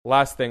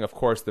 Last thing, of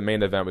course, the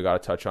main event we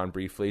got to touch on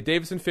briefly.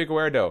 Deiveson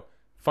Figueiredo,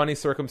 funny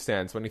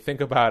circumstance. When you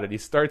think about it, he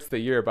starts the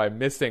year by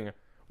missing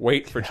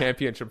weight for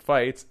championship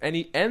fights, and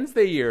he ends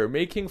the year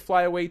making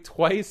flyweight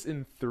twice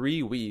in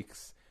 3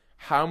 weeks.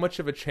 How much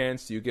of a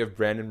chance do you give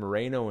Brandon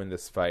Moreno in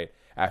this fight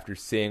after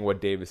seeing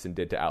what Deiveson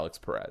did to Alex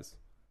Perez?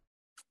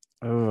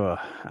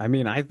 I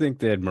mean, I think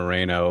that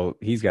Moreno,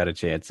 he's got a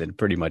chance in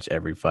pretty much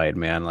every fight,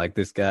 man. Like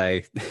this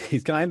guy,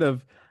 he's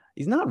not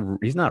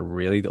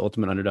really the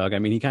ultimate underdog. I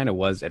mean, he kind of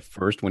was at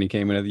first when he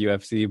came into the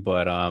UFC,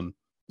 but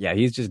yeah,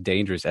 he's just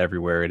dangerous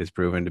everywhere it is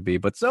proven to be.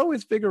 But so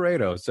is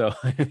Figueiredo. So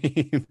I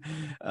mean,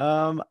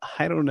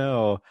 I don't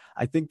know.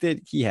 I think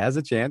that he has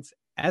a chance,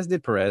 as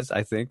did Perez.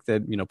 I think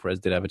that, Perez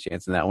did have a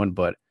chance in that one,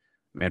 but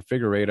man,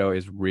 Figueiredo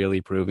is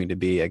really proving to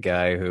be a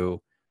guy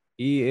who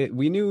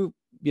we knew,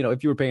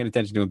 if you were paying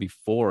attention to him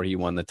before he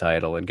won the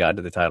title and got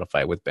to the title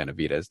fight with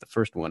Benavidez, the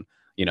first one,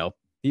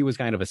 he was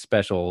kind of a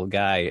special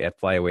guy at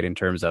flyweight in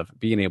terms of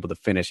being able to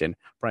finish and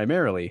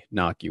primarily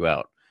knock you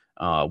out,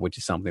 which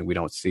is something we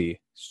don't see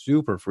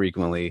super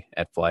frequently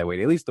at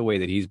flyweight, at least the way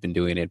that he's been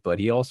doing it. But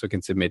he also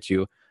can submit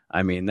you.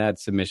 I mean, that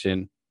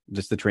submission,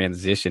 just the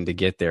transition to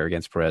get there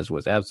against Perez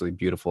was absolutely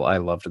beautiful. I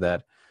loved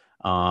that.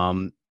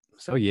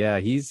 So yeah,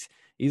 he's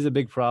a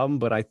big problem,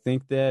 but I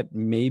think that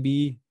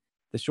maybe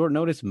the short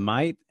notice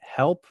might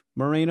help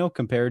Moreno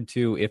compared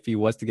to if he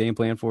was to game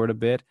plan for it a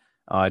bit,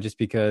 just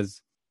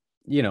because,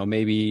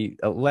 maybe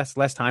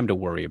less time to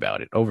worry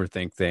about it,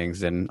 overthink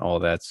things and all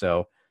that.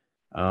 So,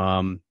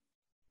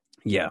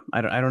 yeah,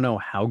 I don't know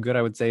how good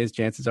I would say his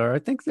chances are. I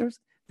think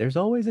there's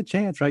always a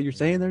chance, right? You're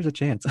saying there's a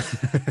chance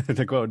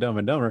to quote Dumb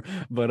and Dumber,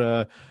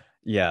 but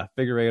yeah,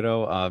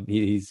 Figueiredo,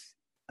 he's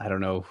I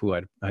don't know who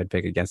I'd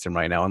pick against him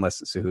right now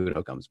unless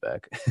Cejudo comes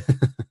back.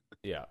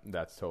 Yeah,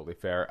 that's totally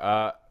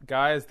fair.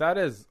 Guys, that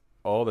is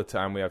all the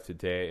time we have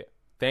today.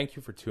 Thank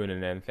you for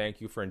tuning in.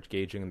 Thank you for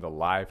engaging in the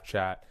live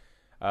chat.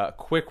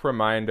 Quick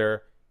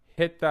reminder,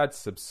 hit that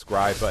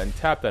subscribe button,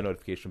 tap that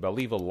notification bell,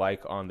 leave a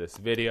like on this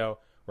video.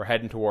 We're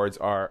heading towards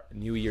our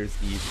New Year's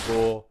Eve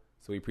goal,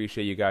 so we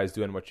appreciate you guys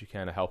doing what you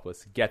can to help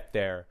us get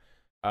there.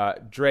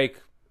 Drake,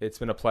 it's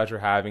been a pleasure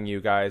having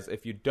you guys.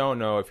 If you don't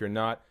know,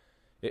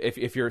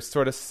 if you're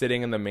sort of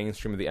sitting in the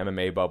mainstream of the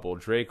MMA bubble,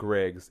 Drake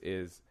Riggs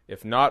is,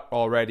 if not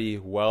already,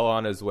 well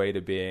on his way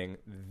to being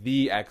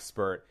the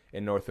expert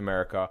in North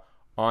America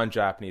on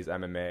Japanese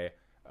MMA.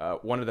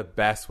 One of the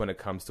best when it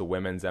comes to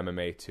women's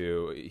MMA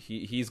too.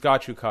 He's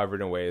got you covered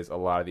in ways a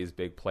lot of these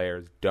big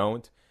players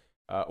don't.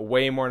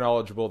 Way more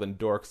knowledgeable than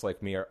dorks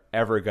like me are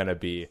ever going to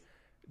be.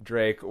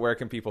 Drake, where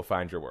can people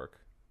find your work?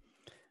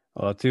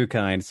 Well, too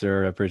kind,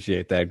 sir. I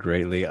appreciate that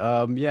greatly.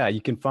 Yeah,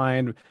 you can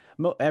find...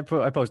 I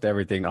post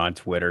everything on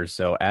Twitter,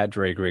 so at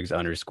Drake Riggs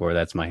 _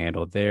 that's my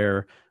handle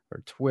there,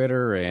 or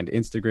Twitter and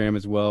Instagram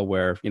as well,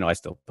 where I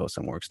still post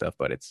some work stuff,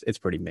 but it's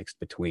pretty mixed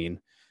between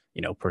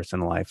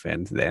personal life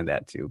and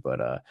that too.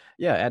 But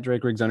yeah, at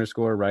Drake Riggs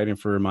 _ writing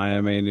for My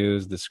MMA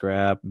News, The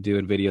Scrap,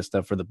 doing video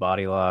stuff for the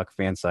Body Lock,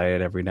 Fansided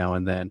every now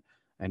and then,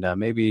 and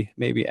maybe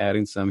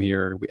adding some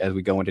here as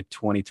we go into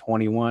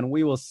 2021.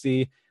 We will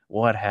see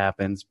what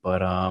happens,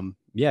 but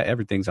yeah,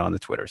 everything's on the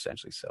Twitter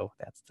essentially, so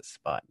that's the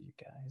spot, you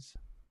guys.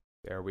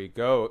 There we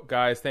go.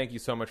 Guys, thank you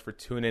so much for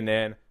tuning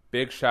in.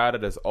 Big shout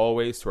out, as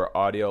always, to our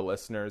audio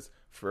listeners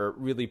for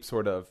really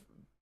sort of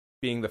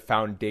being the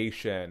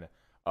foundation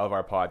of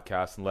our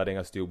podcast and letting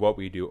us do what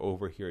we do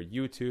over here at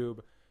YouTube.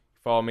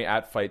 Follow me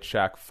at Fight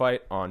Shack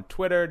Fight on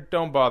Twitter.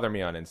 Don't bother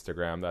me on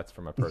Instagram. That's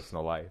for my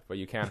personal life, but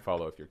you can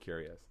follow if you're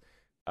curious.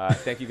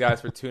 Thank you guys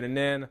for tuning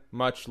in.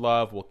 Much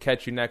love. We'll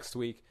catch you next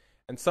week.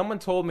 And someone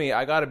told me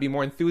I got to be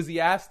more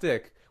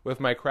enthusiastic with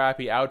my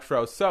crappy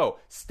outro. So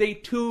stay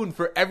tuned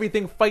for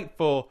everything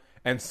fightful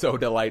and so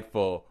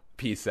delightful.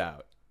 Peace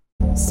out.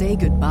 Say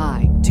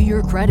goodbye to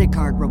your credit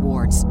card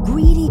rewards.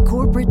 Greedy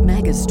corporate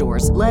mega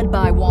stores, led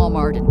by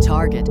Walmart and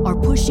Target, are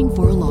pushing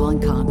for a law in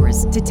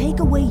Congress to take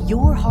away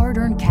your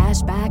hard-earned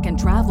cash back and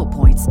travel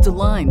points to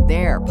line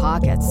their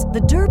pockets. The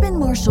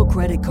Durbin-Marshall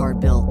credit card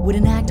bill would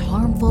enact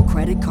harmful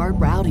credit card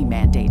routing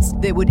mandates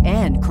that would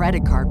end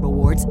credit card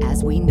rewards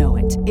as we know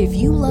it. If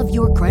you love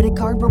your credit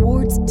card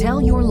rewards,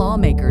 tell your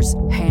lawmakers,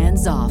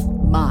 hands off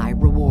my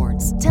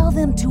rewards. Tell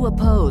them to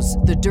oppose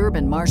the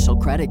Durbin-Marshall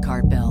credit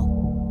card bill.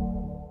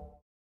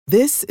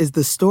 This is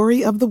the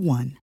story of the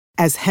one.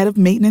 As head of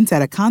maintenance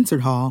at a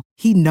concert hall,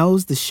 he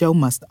knows the show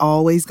must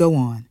always go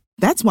on.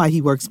 That's why he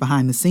works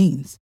behind the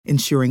scenes,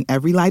 ensuring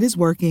every light is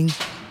working,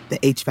 the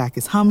HVAC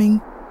is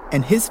humming,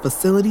 and his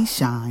facility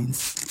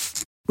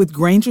shines. With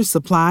Grainger's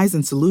supplies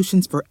and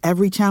solutions for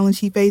every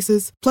challenge he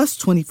faces, plus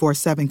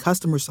 24/7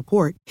 customer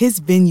support, his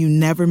venue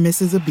never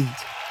misses a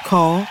beat.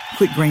 Call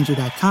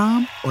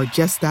quickgrainger.com or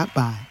just stop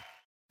by.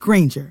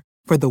 Grainger,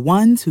 for the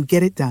ones who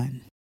get it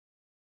done.